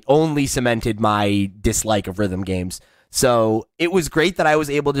 and it only cemented my dislike of rhythm games. So it was great that I was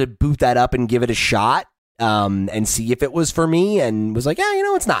able to boot that up and give it a shot and see if it was for me, and was like, yeah,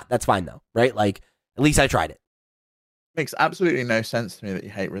 it's not. That's fine, though, right? Like, at least I tried it. Makes absolutely no sense to me that you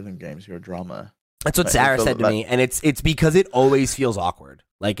hate rhythm games. You're a drummer. That's what Sarah said to me, and it's because it always feels awkward.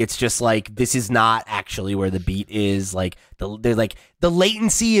 Like, it's just like, this is not actually where the beat is. Like, the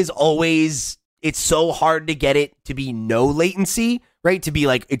latency is always... It's so hard to get it to be no latency, right? To be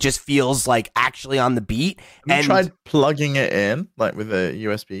like, it just feels like actually on the beat. Have you tried plugging it in, like with a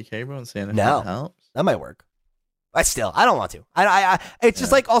USB cable, and seeing if that helps? That might work. I don't want to. It's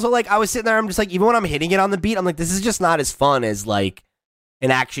just like, also like, I was sitting there, I'm just like, even when I'm hitting it on the beat, I'm like, this is just not as fun as like an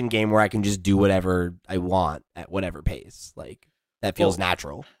action game where I can just do whatever I want at whatever pace. Like, that feels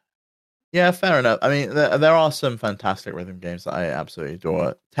natural. Yeah, fair enough. I mean, there are some fantastic rhythm games that I absolutely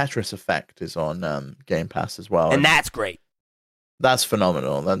adore. Tetris Effect is on Game Pass as well. And that's great. That's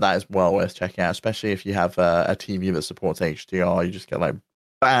phenomenal. That is well worth checking out, especially if you have a TV that supports HDR. You just get like,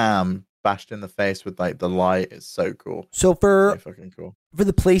 bam, bashed in the face with like the light. It's so cool. So for fucking cool. For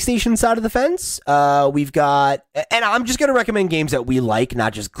the PlayStation side of the fence, we've got, and I'm just going to recommend games that we like,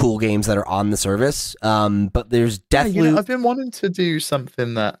 not just cool games that are on the service. But there's Deathloop. I've been wanting to do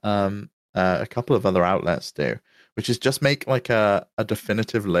something that a couple of other outlets do, which is just make like a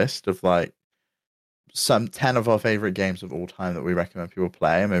definitive list of like some 10 of our favorite games of all time that we recommend people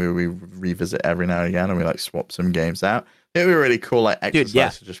play, and maybe we revisit every now and again, and we like swap some games out. It would be really cool, like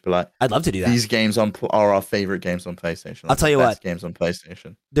exercise to just be like, I'd love to do that. These games are our favorite games on PlayStation. I'll tell you what, games on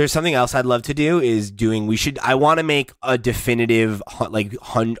PlayStation. There's something else I'd love to do is I want to make a definitive, like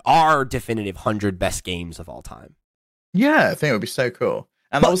our definitive 100 best games of all time. Yeah, I think it would be so cool.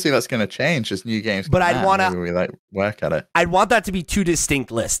 And obviously that's going to change as new games come out. But I'd want to we like work at it. I'd want that to be two distinct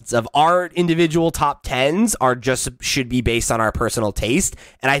lists of our individual top 10s should be based on our personal taste,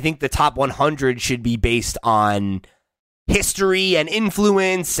 and I think the top 100 should be based on history and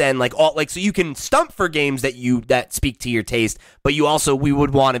influence and like all, like, so you can stump for games that speak to your taste, but we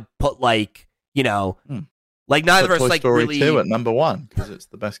would want to put like, like neither of us like Story really 2 at number 1 because it's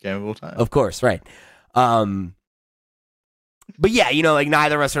the best game of all time. Of course, right. But yeah, like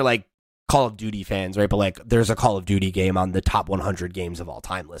neither of us are like Call of Duty fans, right? But like there's a Call of Duty game on the top 100 games of all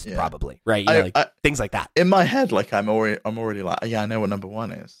time list, probably, right? Things like that. In my head, like I'm already like, yeah, I know what number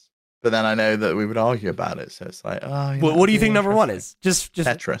 1 is. But then I know that we would argue about it, so it's like, what do you think number 1 is? Just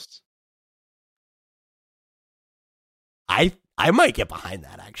Tetris. I might get behind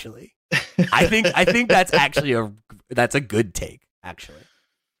that actually. I think that's actually that's a good take, actually.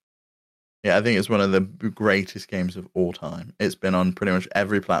 Yeah, I think it's one of the greatest games of all time. It's been on pretty much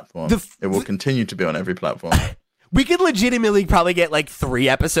every platform. It will continue to be on every platform. We could legitimately probably get like 3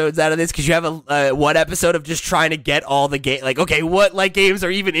 episodes out of this because you have a one episode of just trying to get all the game. Like, okay, what like games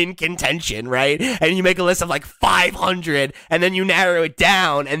are even in contention, right? And you make a list of like 500, and then you narrow it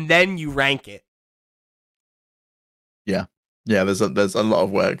down, and then you rank it. Yeah. Yeah, there's a lot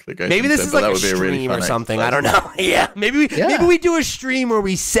of work that goes. Maybe this is like a stream really or something. I don't know. Yeah, maybe we do a stream where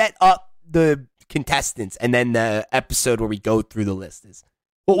we set up the contestants, and then the episode where we go through the list is.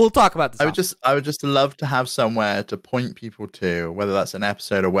 Well, we'll talk about this. I would just love to have somewhere to point people to, whether that's an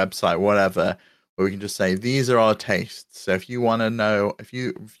episode, a website, whatever, where we can just say these are our tastes. So if you want to know, if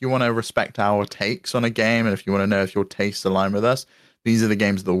you want to respect our takes on a game, and if you want to know if your tastes align with us, these are the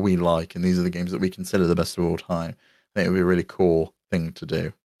games that we like, and these are the games that we consider the best of all time. I think it would be a really cool thing to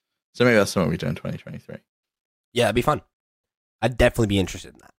do. So maybe that's something we do in 2023. Yeah, it'd be fun. I'd definitely be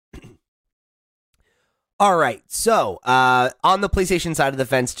interested in that. All right, so on the PlayStation side of the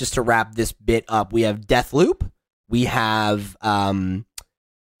fence, just to wrap this bit up, we have Deathloop, we have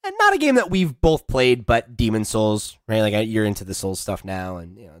and not a game that we've both played, but Demon Souls, right? Like you're into the Souls stuff now,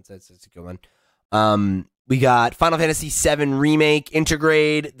 and it's a good one. We got Final Fantasy VII Remake,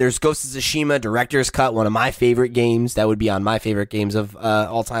 Intergrade. There's Ghost of Tsushima Director's Cut, one of my favorite games. That would be on my favorite games of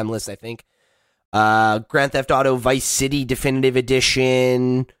all time list, I think. Grand Theft Auto Vice City Definitive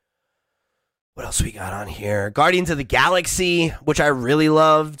Edition. What else we got on here? Guardians of the Galaxy, which I really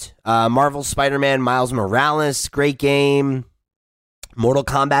loved. Marvel Spider-Man Miles Morales, great game. Mortal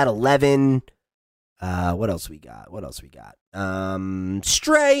Kombat 11. What else we got?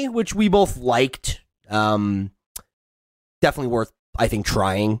 Stray, which we both liked. Definitely worth, I think,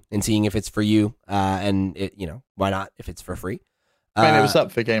 trying and seeing if it's for you. And it, why not if it's for free? I mean, it was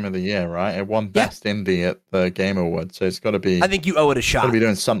up for Game of the Year, right? It won Best Indie at the Game Awards, so it's got to be. I think you owe it a shot. Got to be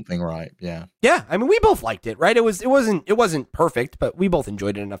doing something right, yeah. Yeah, I mean, we both liked it, right? It wasn't perfect, but we both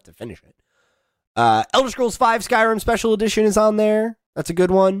enjoyed it enough to finish it. Elder Scrolls V Skyrim Special Edition is on there. That's a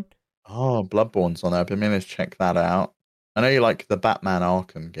good one. Oh, Bloodborne's on there. I've been meaning to check that out. I know you like the Batman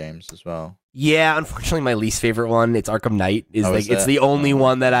Arkham games as well. Yeah, unfortunately, my least favorite one, it's Arkham Knight, it's the only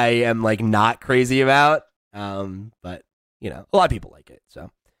one that I am not crazy about. But a lot of people like it. So,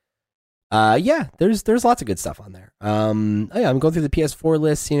 there's lots of good stuff on there. I'm going through the PS4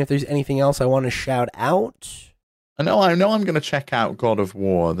 list, seeing if there's anything else I want to shout out. I know I'm going to check out God of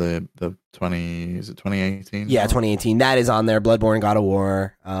War, is it 2018? Yeah, 2018. That is on there. Bloodborne, God of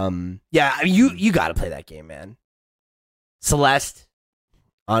War. You got to play that game, man. Celeste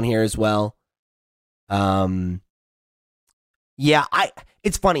on here as well. It's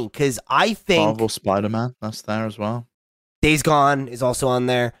funny because I think Marvel Spider-Man, that's there as well. Days Gone is also on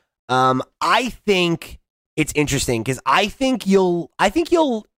there. I think it's interesting because I think you'll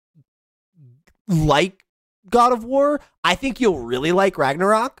like God of War. I think you'll really like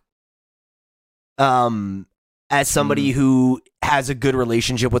Ragnarok. As somebody who has a good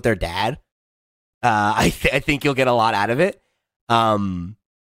relationship with their dad, I think you'll get a lot out of it.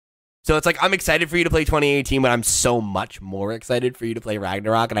 So it's I'm excited for you to play 2018, but I'm so much more excited for you to play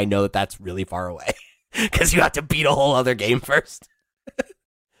Ragnarok, and I know that that's really far away because you have to beat a whole other game first.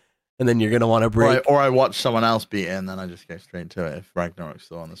 And then you're going to want to break. Or I watch someone else beat it, and then I just go straight to it if Ragnarok's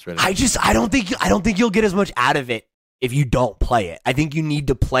still on the stream. I don't think you'll get as much out of it if you don't play it. I think you need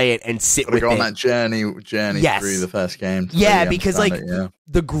to play it and sit with it. Go on that journey through the first game. Yeah, really because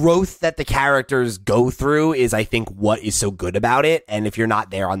the growth that the characters go through is, I think, what is so good about it. And if you're not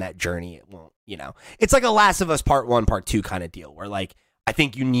there on that journey, it won't. It's like a Last of Us Part 1, Part 2 kind of deal, where I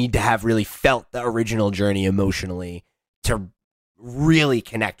think you need to have really felt the original journey emotionally to really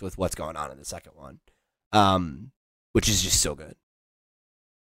connect with what's going on in the second one, which is just so good.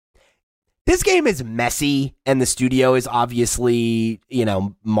 This game is messy, and the studio is obviously,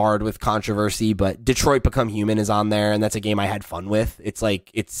 marred with controversy, but Detroit Become Human is on there, and that's a game I had fun with.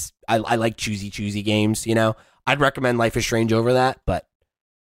 I like choosy games, I'd recommend Life is Strange over that, but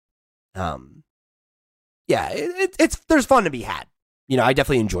there's fun to be had. I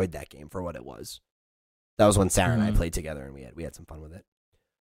definitely enjoyed that game for what it was. That was when Sarah and I played together, and we had some fun with it.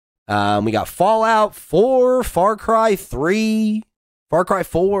 We got Fallout 4, Far Cry 3, Far Cry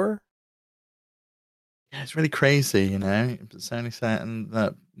 4. Yeah, it's really crazy, Sony saying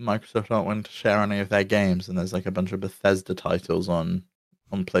that Microsoft aren't willing to share any of their games, and there's a bunch of Bethesda titles on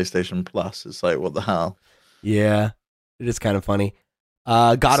PlayStation Plus. It's what the hell? Yeah, it is kind of funny.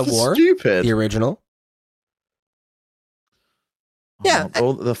 God of War, stupid. The original. Yeah,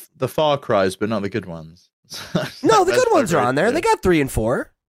 all the Far Cries, but not the good ones. No, the good ones are on there. Good. They got 3 and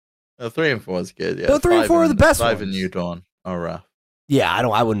 4. 3 and 4 is good. Yeah, 3 and 4 are the best 5 ones. and New Dawn are rough. Yeah,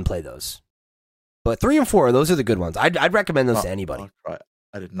 I wouldn't play those. But 3 and 4, those are the good ones. I'd recommend those to anybody.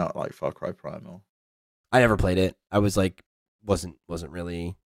 I did not like Far Cry Primal. I never played it. I was wasn't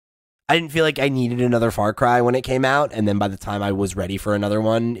really. I didn't feel like I needed another Far Cry when it came out, and then by the time I was ready for another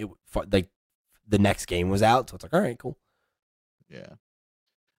one, the next game was out. So it's all right, cool. Yeah,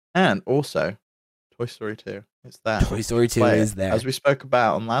 and also Toy Story 2. It's there. Toy Story 2 is there. As we spoke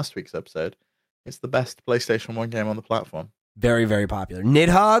about on last week's episode, it's the best PlayStation 1 game on the platform. Very, very popular.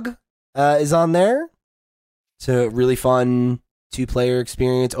 Nidhogg is on there. It's a really fun 2-player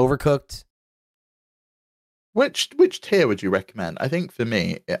experience. Overcooked. Which tier would you recommend? I think for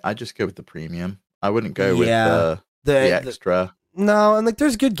me, I just go with the premium. I wouldn't go with the extra. No, and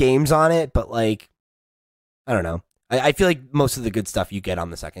there's good games on it, but I don't know. I feel like most of the good stuff you get on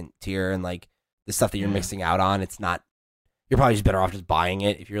the second tier, and the stuff that you're missing out on, it's not. You're probably just better off just buying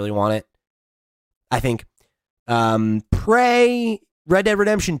it if you really want it. I think. Prey, Red Dead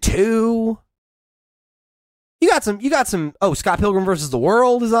Redemption 2. You got some. Oh, Scott Pilgrim versus the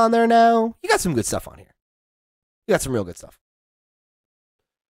World is on there now. You got some good stuff on here. You got some real good stuff.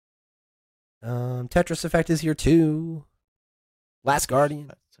 Tetris Effect is here too. Last Guardian.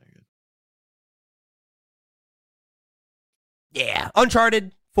 That's so good. Yeah.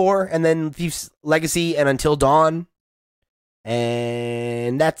 Uncharted 4, and then Thief's Legacy and Until Dawn.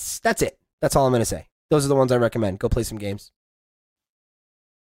 And that's it. That's all I'm going to say. Those are the ones I recommend. Go play some games.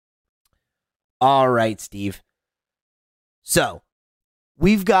 All right, Steve. So,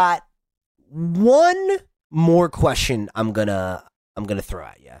 we've got one more question I'm gonna throw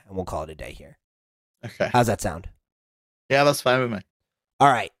at you, and we'll call it a day here. Okay. How's that sound? Yeah, that's fine with me.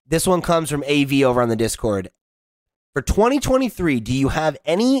 All right. This one comes from AV over on the Discord. For 2023, do you have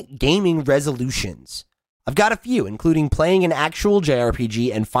any gaming resolutions? I've got a few, including playing an actual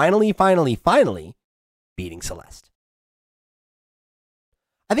JRPG and finally beating Celeste.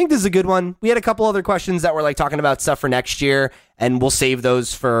 I think this is a good one. We had a couple other questions that were like talking about stuff for next year, and we'll save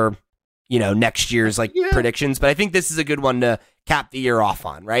those for, next year's predictions. But I think this is a good one to cap the year off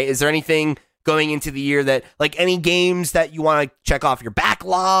on, right? Is there anything going into the year that, like, any games that you want to check off your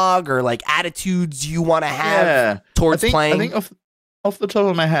backlog, or like attitudes you want to have towards playing? I think off the top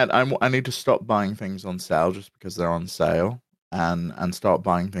of my head, I need to stop buying things on sale just because they're on sale, and start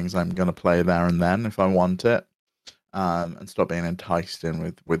buying things I'm going to play there and then if I want it. And stop being enticed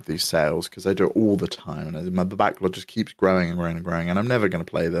in with these sales, because I do it all the time, and my backlog just keeps growing and growing and growing, and I'm never going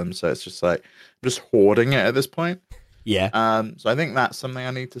to play them. So it's just like I'm just hoarding it at this point. Yeah. So I think that's something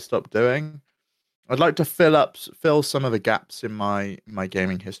I need to stop doing. I'd like to fill some of the gaps in my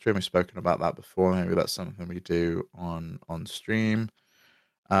gaming history. And we've spoken about that before. Maybe that's something we do on stream.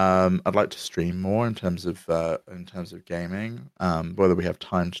 I'd like to stream more in terms of gaming. Whether we have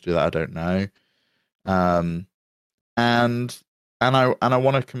time to do that, I don't know. And I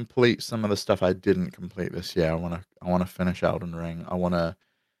want to complete some of the stuff I didn't complete this year. I want to finish Elden Ring. I want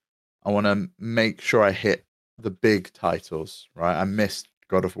to make sure I hit the big titles. Right, I missed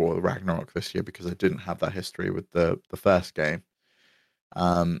God of War Ragnarok this year because I didn't have that history with the first game.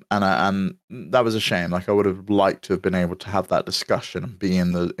 And that was a shame. Like, I would have liked to have been able to have that discussion and be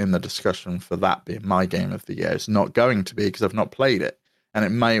in the discussion for that being my game of the year. It's not going to be because I've not played it, and it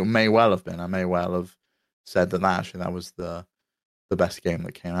may well have been. I may well have said that that was the best game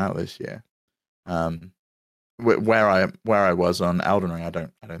that came out this year. Where I was on Elden Ring, I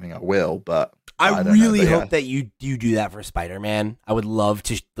don't think I will, but I really hope that you do that for Spider-Man. I would love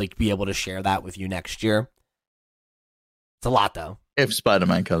to be able to share that with you next year. It's a lot though. If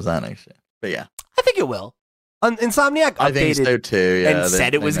Spider-Man comes out next year, but yeah, I think it will. Insomniac updated, I think so too. Yeah, and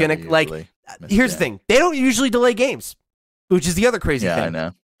said it was gonna Here's the thing: they don't usually delay games, which is the other crazy thing. I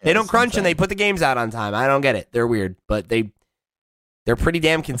know. They don't crunch and they put the games out on time. I don't get it. They're weird, but they're pretty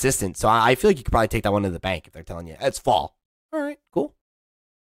damn consistent. So I feel like you could probably take that one to the bank if they're telling you it's fall. All right, cool.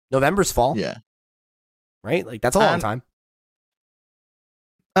 November's fall. Yeah. Right? Like, that's a long time.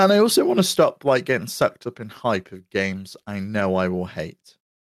 And I also want to stop getting sucked up in hype of games I know I will hate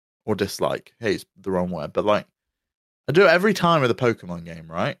or dislike. Hate's the wrong word, but I do it every time with a Pokemon game,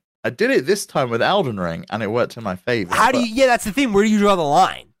 right? I did it this time with Elden Ring, and it worked in my favor. That's the thing. Where do you draw the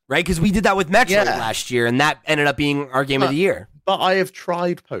line? Right? Because we did that with Metroid last year, and that ended up being our game of the year. But I have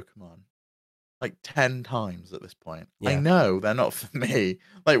tried Pokemon 10 times at this point. Yeah. I know they're not for me.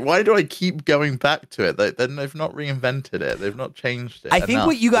 Why do I keep going back to it? They've not reinvented it. They've not changed it. I think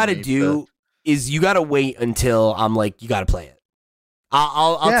what you got to do is you got to wait until I'm you got to play it.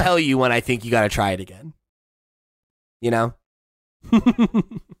 I'll tell you when I think you got to try it again. You know? I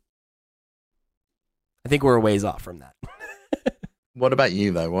think we're a ways off from that. What about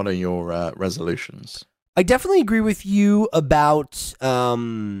you, though? What are your resolutions? I definitely agree with you about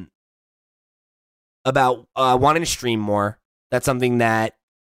wanting to stream more. That's something that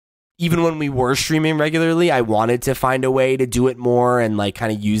even when we were streaming regularly, I wanted to find a way to do it more and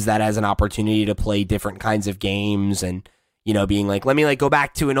kind of use that as an opportunity to play different kinds of games and, being let me go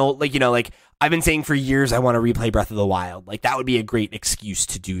back to an old, I've been saying for years, I want to replay Breath of the Wild. That would be a great excuse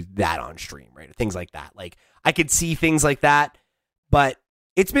to do that on stream, right? Things like that. I could see things like that, but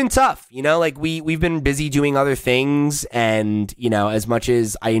it's been tough, we've been busy doing other things, and as much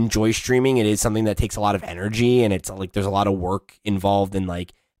as I enjoy streaming, it is something that takes a lot of energy, and it's there's a lot of work involved in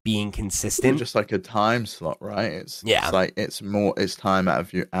being consistent. It's just a time slot, right? It's it's time out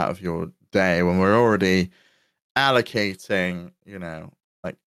of your day when we're already allocating,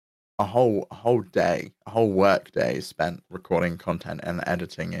 a whole day, a whole work day spent recording content and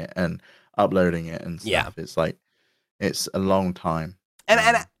editing it and uploading it and stuff. Yeah. It's a long time.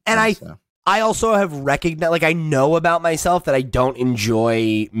 I also have recognized, I know about myself that I don't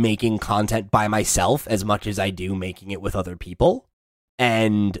enjoy making content by myself as much as I do making it with other people.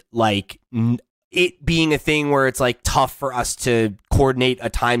 And it being a thing where it's like tough for us to coordinate a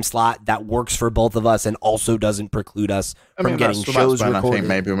time slot that works for both of us and also doesn't preclude us from getting shows recorded. I think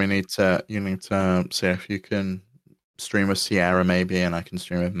maybe you need to see if you can stream with Sierra maybe, and I can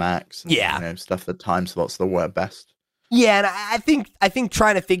stream with Max. And, yeah, stuff that time slots that work best. Yeah, and I think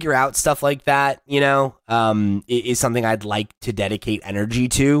trying to figure out stuff like that, is something I'd like to dedicate energy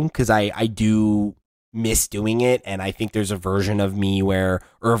to, because I do miss doing it, and I think there's a version of me or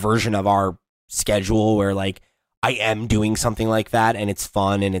a version of our schedule where like I am doing something like that, and it's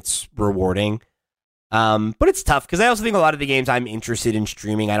fun and it's rewarding. But it's tough because I also think a lot of the games I'm interested in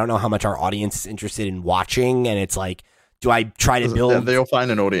streaming, I don't know how much our audience is interested in watching, and it's like, do I try to build? They'll find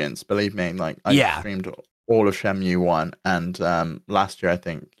an audience, believe me. Like I streamed all of Shenmue 1, and last year I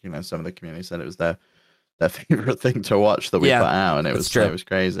think some of the community said it was their favorite thing to watch that we put out, and it was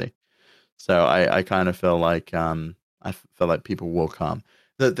crazy. So I kind of feel like people will come.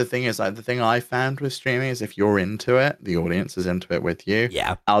 The thing is, the thing I found with streaming is if you're into it, the audience is into it with you.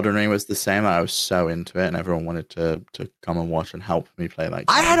 Yeah. Elden Ring was the same. I was so into it, and everyone wanted to come and watch and help me play that game.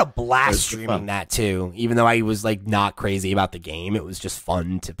 I had a blast streaming that too, even though I was like not crazy about the game. It was just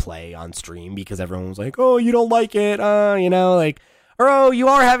fun to play on stream because everyone was like, "Oh, you don't like it," or "Oh, you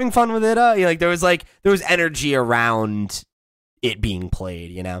are having fun with it." Like there was energy around it being played.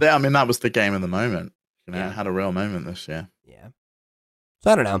 Yeah, I mean that was the game of the moment. It had a real moment this year. Yeah. So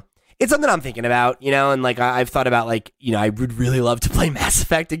I don't know. It's something I'm thinking about, and like I've thought about like, I would really love to play Mass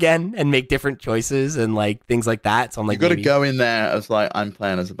Effect again and make different choices and like things like that. So I'm like, you got to go in there as like, I'm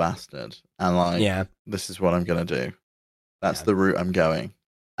playing as a bastard and like, this is what I'm going to do. That's the route I'm going.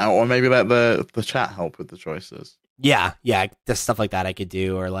 Or maybe let the chat help with the choices. Yeah, just stuff like that I could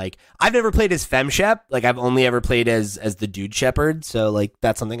do. Or like, I've never played as FemShep. Like I've only ever played as the Dude Shepherd. So like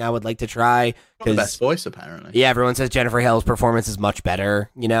that's something I would like to try. The best voice apparently. Yeah, everyone says Jennifer Hale's performance is much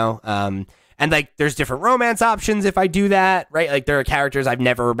better. And like there's different romance options if I do that, right? Like there are characters I've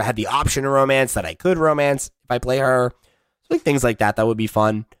never had the option to romance that I could romance if I play her. So like things like that would be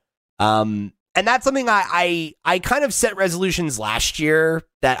fun. And that's something I kind of set resolutions last year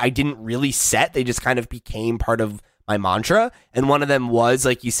that I didn't really set. They just kind of became part of my mantra. And one of them was,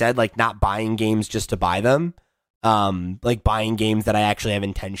 like you said, like not buying games just to buy them. Like buying games that I actually have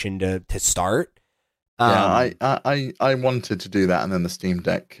intention to start. I wanted to do that, and then the Steam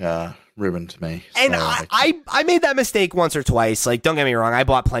Deck ruined me. And I made that mistake once or twice. Like, don't get me wrong, I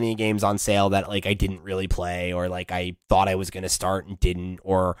bought plenty of games on sale that like I didn't really play, or like I thought I was going to start and didn't,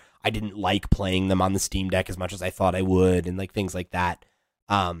 or I didn't like playing them on the Steam Deck as much as I thought I would, and like things like that.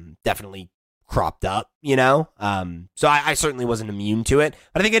 Definitely cropped up, so I certainly wasn't immune to it,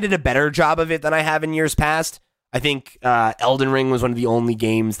 but I think I did a better job of it than I have in years past. I think Elden Ring was one of the only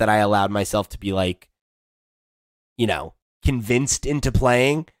games that I allowed myself to be like, convinced into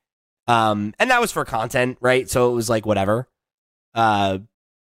playing. And that was for content, right? So it was like whatever. So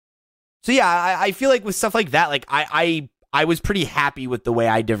yeah, I feel like with stuff like that, like I was pretty happy with the way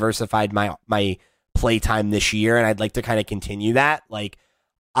I diversified my playtime this year, and I'd like to kind of continue that. Like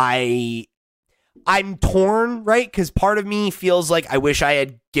I'm torn, right? Because part of me feels like I wish I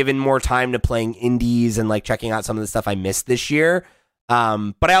had given more time to playing indies and like checking out some of the stuff I missed this year.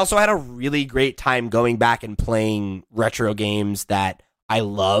 But I also had a really great time going back and playing retro games that I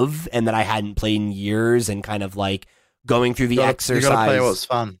love and that I hadn't played in years, and kind of like going through the exercise. You gotta play what's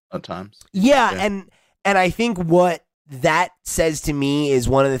fun at times. Yeah. And I think what that says to me is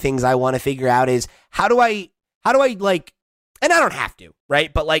one of the things I want to figure out is how do I like, and I don't have to,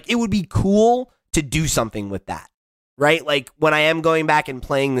 right? But like, it would be cool to do something with that, right? Like when I am going back and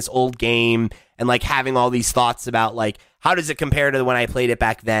playing this old game and like having all these thoughts about like, how does it compare to when I played it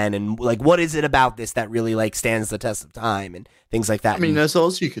back then? And like, what is it about this that really like stands the test of time and things like that? I mean, there's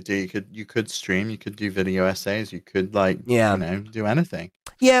also you could do. You could stream. You could do video essays. You could like, do anything.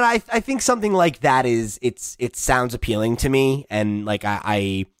 Yeah, and I think something like that it sounds appealing to me, and like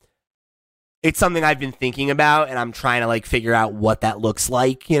it's something I've been thinking about, and I'm trying to like figure out what that looks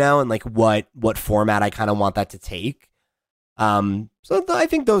like, and like what format I kind of want that to take. So I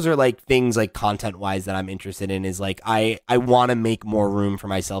think those are like things like content wise that I'm interested in, is like I want to make more room for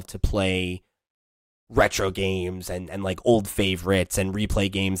myself to play retro games and like old favorites and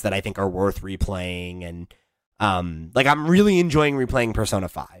replay games that I think are worth replaying. And like I'm really enjoying replaying Persona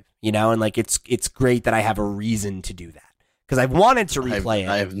 5, and like it's great that I have a reason to do that, because I've wanted to replay it.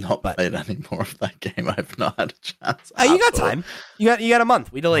 I have not played any more of that game. I've not had a chance. You got time. You got a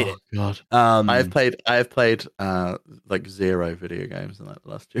month. We delayed it. God. I have played like 0 video games in like the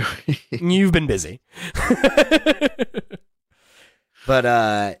last 2 weeks. You've been busy.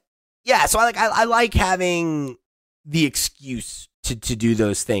 But yeah, so I like having the excuse to do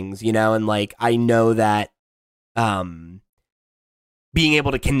those things, you know, and like I know that being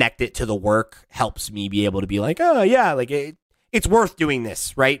able to connect it to the work helps me be able to be like, oh yeah, like it's worth doing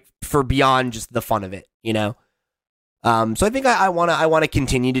this, right? For beyond just the fun of it, you know. So I think I want to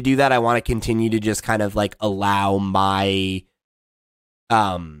continue to do that. I want to continue to just kind of like allow my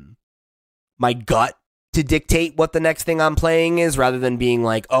my gut to dictate what the next thing I'm playing is, rather than being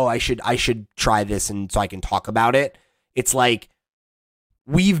like, oh, I should try this and so I can talk about it. It's like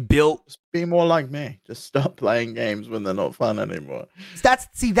we've built. Just be more like me. Just stop playing games when they're not fun anymore.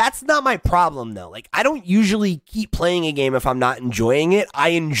 That's not my problem though. Like I don't usually keep playing a game if I'm not enjoying it. I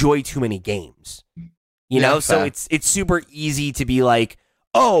enjoy too many games. You know, so it's super easy to be like,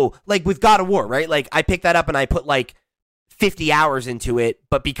 oh, like with God of War, right? Like I picked that up and I put like 50 hours into it,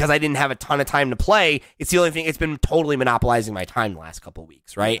 but because I didn't have a ton of time to play, it's the only thing. It's been totally monopolizing my time the last couple of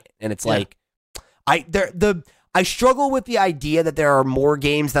weeks, right? And it's like, I struggle with the idea that there are more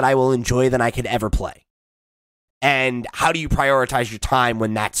games that I will enjoy than I could ever play. And how do you prioritize your time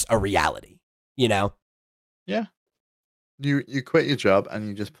when that's a reality? You know? Yeah. You quit your job and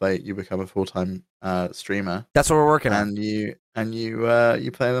you just play. You become a full-time streamer. That's what we're working on. And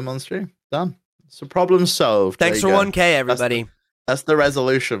you play them on stream. Done. So problem solved. Thanks for 1K, everybody. That's the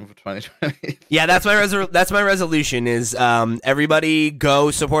resolution for 2020. Yeah, that's my resolution is everybody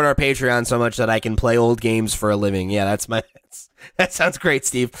go support our Patreon so much that I can play old games for a living. Yeah, that sounds great,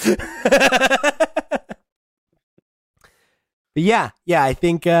 Steve. Yeah, I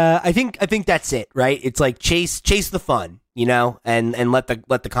think that's it, right? It's like chase the fun, you know, and let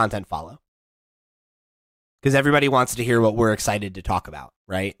the content follow. Because everybody wants to hear what we're excited to talk about,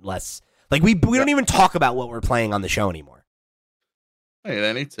 right? Less like we don't even talk about what we're playing on the show anymore. Oh, you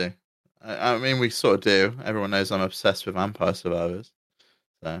don't need to. I mean, we sort of do. Everyone knows I'm obsessed with Vampire Survivors.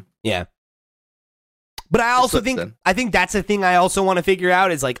 So yeah. But I also think that's a thing I also want to figure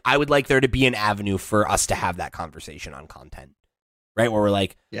out is like I would like there to be an avenue for us to have that conversation on content, right? Where we're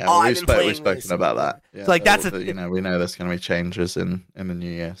like, yeah, we've spoken about that. Yeah, so like that's you know, we know there's going to be changes in the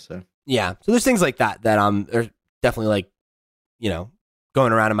new year, so yeah. So there's things like that are definitely like, you know,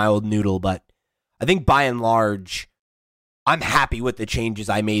 going around in my old noodle. But I think by and large, I'm happy with the changes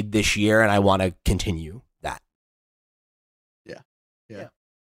I made this year, and I want to continue that. Yeah.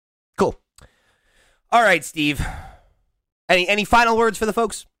 Cool. All right, Steve. Any final words for the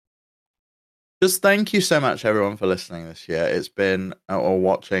folks? Just thank you so much, everyone, for listening this year. It's been, or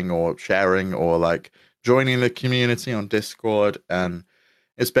watching, or sharing, or like joining the community on Discord, and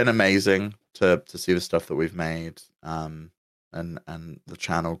it's been amazing to see the stuff that we've made, and the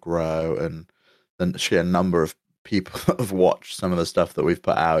channel grow, and the sheer number of people that have watched some of the stuff that we've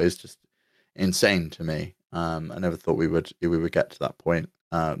put out is just insane to me. I never thought we would get to that point.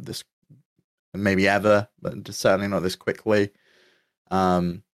 This maybe ever, but certainly not this quickly.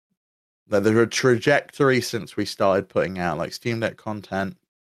 There's a trajectory since we started putting out like Steam Deck content.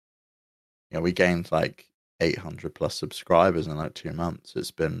 You know, we gained like 800 plus subscribers in like 2 months.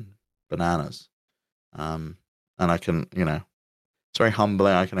 It's been bananas. And I can, you know, it's very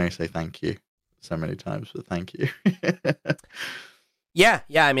humbling. I can only say thank you so many times, but thank you. Yeah.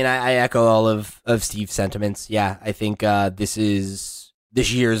 I mean, I echo all of Steve's sentiments. Yeah, I think this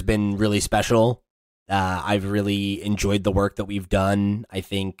year has been really special. I've really enjoyed the work that we've done. I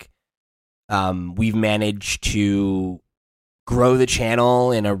think we've managed to grow the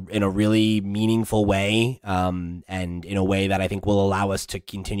channel in a really meaningful way, and in a way that I think will allow us to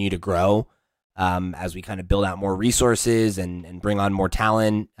continue to grow as we kind of build out more resources and bring on more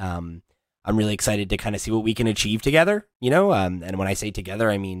talent. I'm really excited to kind of see what we can achieve together, you know, and when I say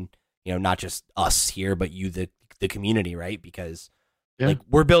together, I mean, you know, not just us here, but you, the community, right? Because like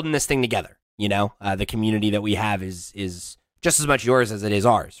we're building this thing together, you know, the community that we have is just as much yours as it is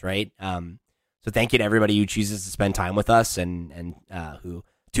ours, right? So thank you to everybody who chooses to spend time with us and who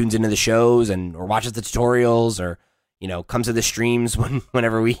tunes into the shows or watches the tutorials or, you know, comes to the streams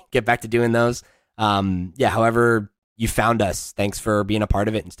whenever we get back to doing those. However you found us, thanks for being a part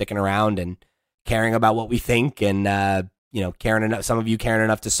of it and sticking around and caring about what we think and, you know, caring enough, some of you caring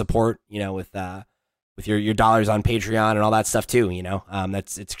enough to support, you know, with your dollars on Patreon and all that stuff too, you know,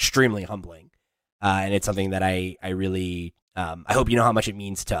 it's extremely humbling. And it's something that I really, I hope you know how much it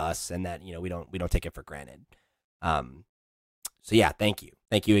means to us and that, you know, we don't take it for granted. So yeah, thank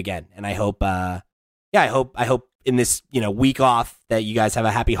you again. And I hope, I hope in this, you know, week off that you guys have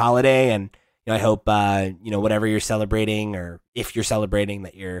a happy holiday and, you know, I hope, you know, whatever you're celebrating or if you're celebrating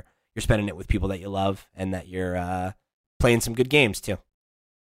that you're spending it with people that you love and that you're, playing some good games too.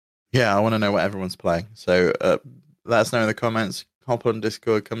 Yeah. I want to know what everyone's playing. So, let us know in the comments, hop on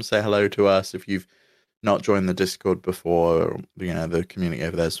Discord, come say hello to us. If you've not joined the Discord before, you know, the community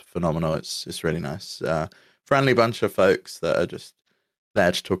over there is phenomenal. It's really nice. Friendly bunch of folks that are just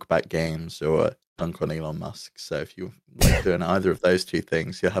there to talk about games or dunk on Elon Musk. So if you like doing either of those two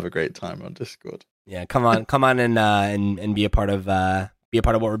things, you'll have a great time on Discord. Yeah, come on and be a part of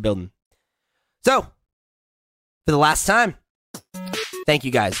what we're building. So, for the last time, thank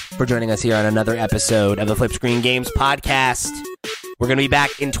you guys for joining us here on another episode of the Flip Screen Games podcast. We're going to be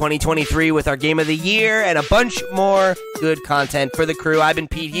back in 2023 with our Game of the Year and a bunch more good content for the crew. I've been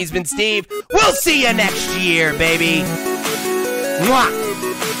Pete, he's been Steve. We'll see you next year, baby. Mwah!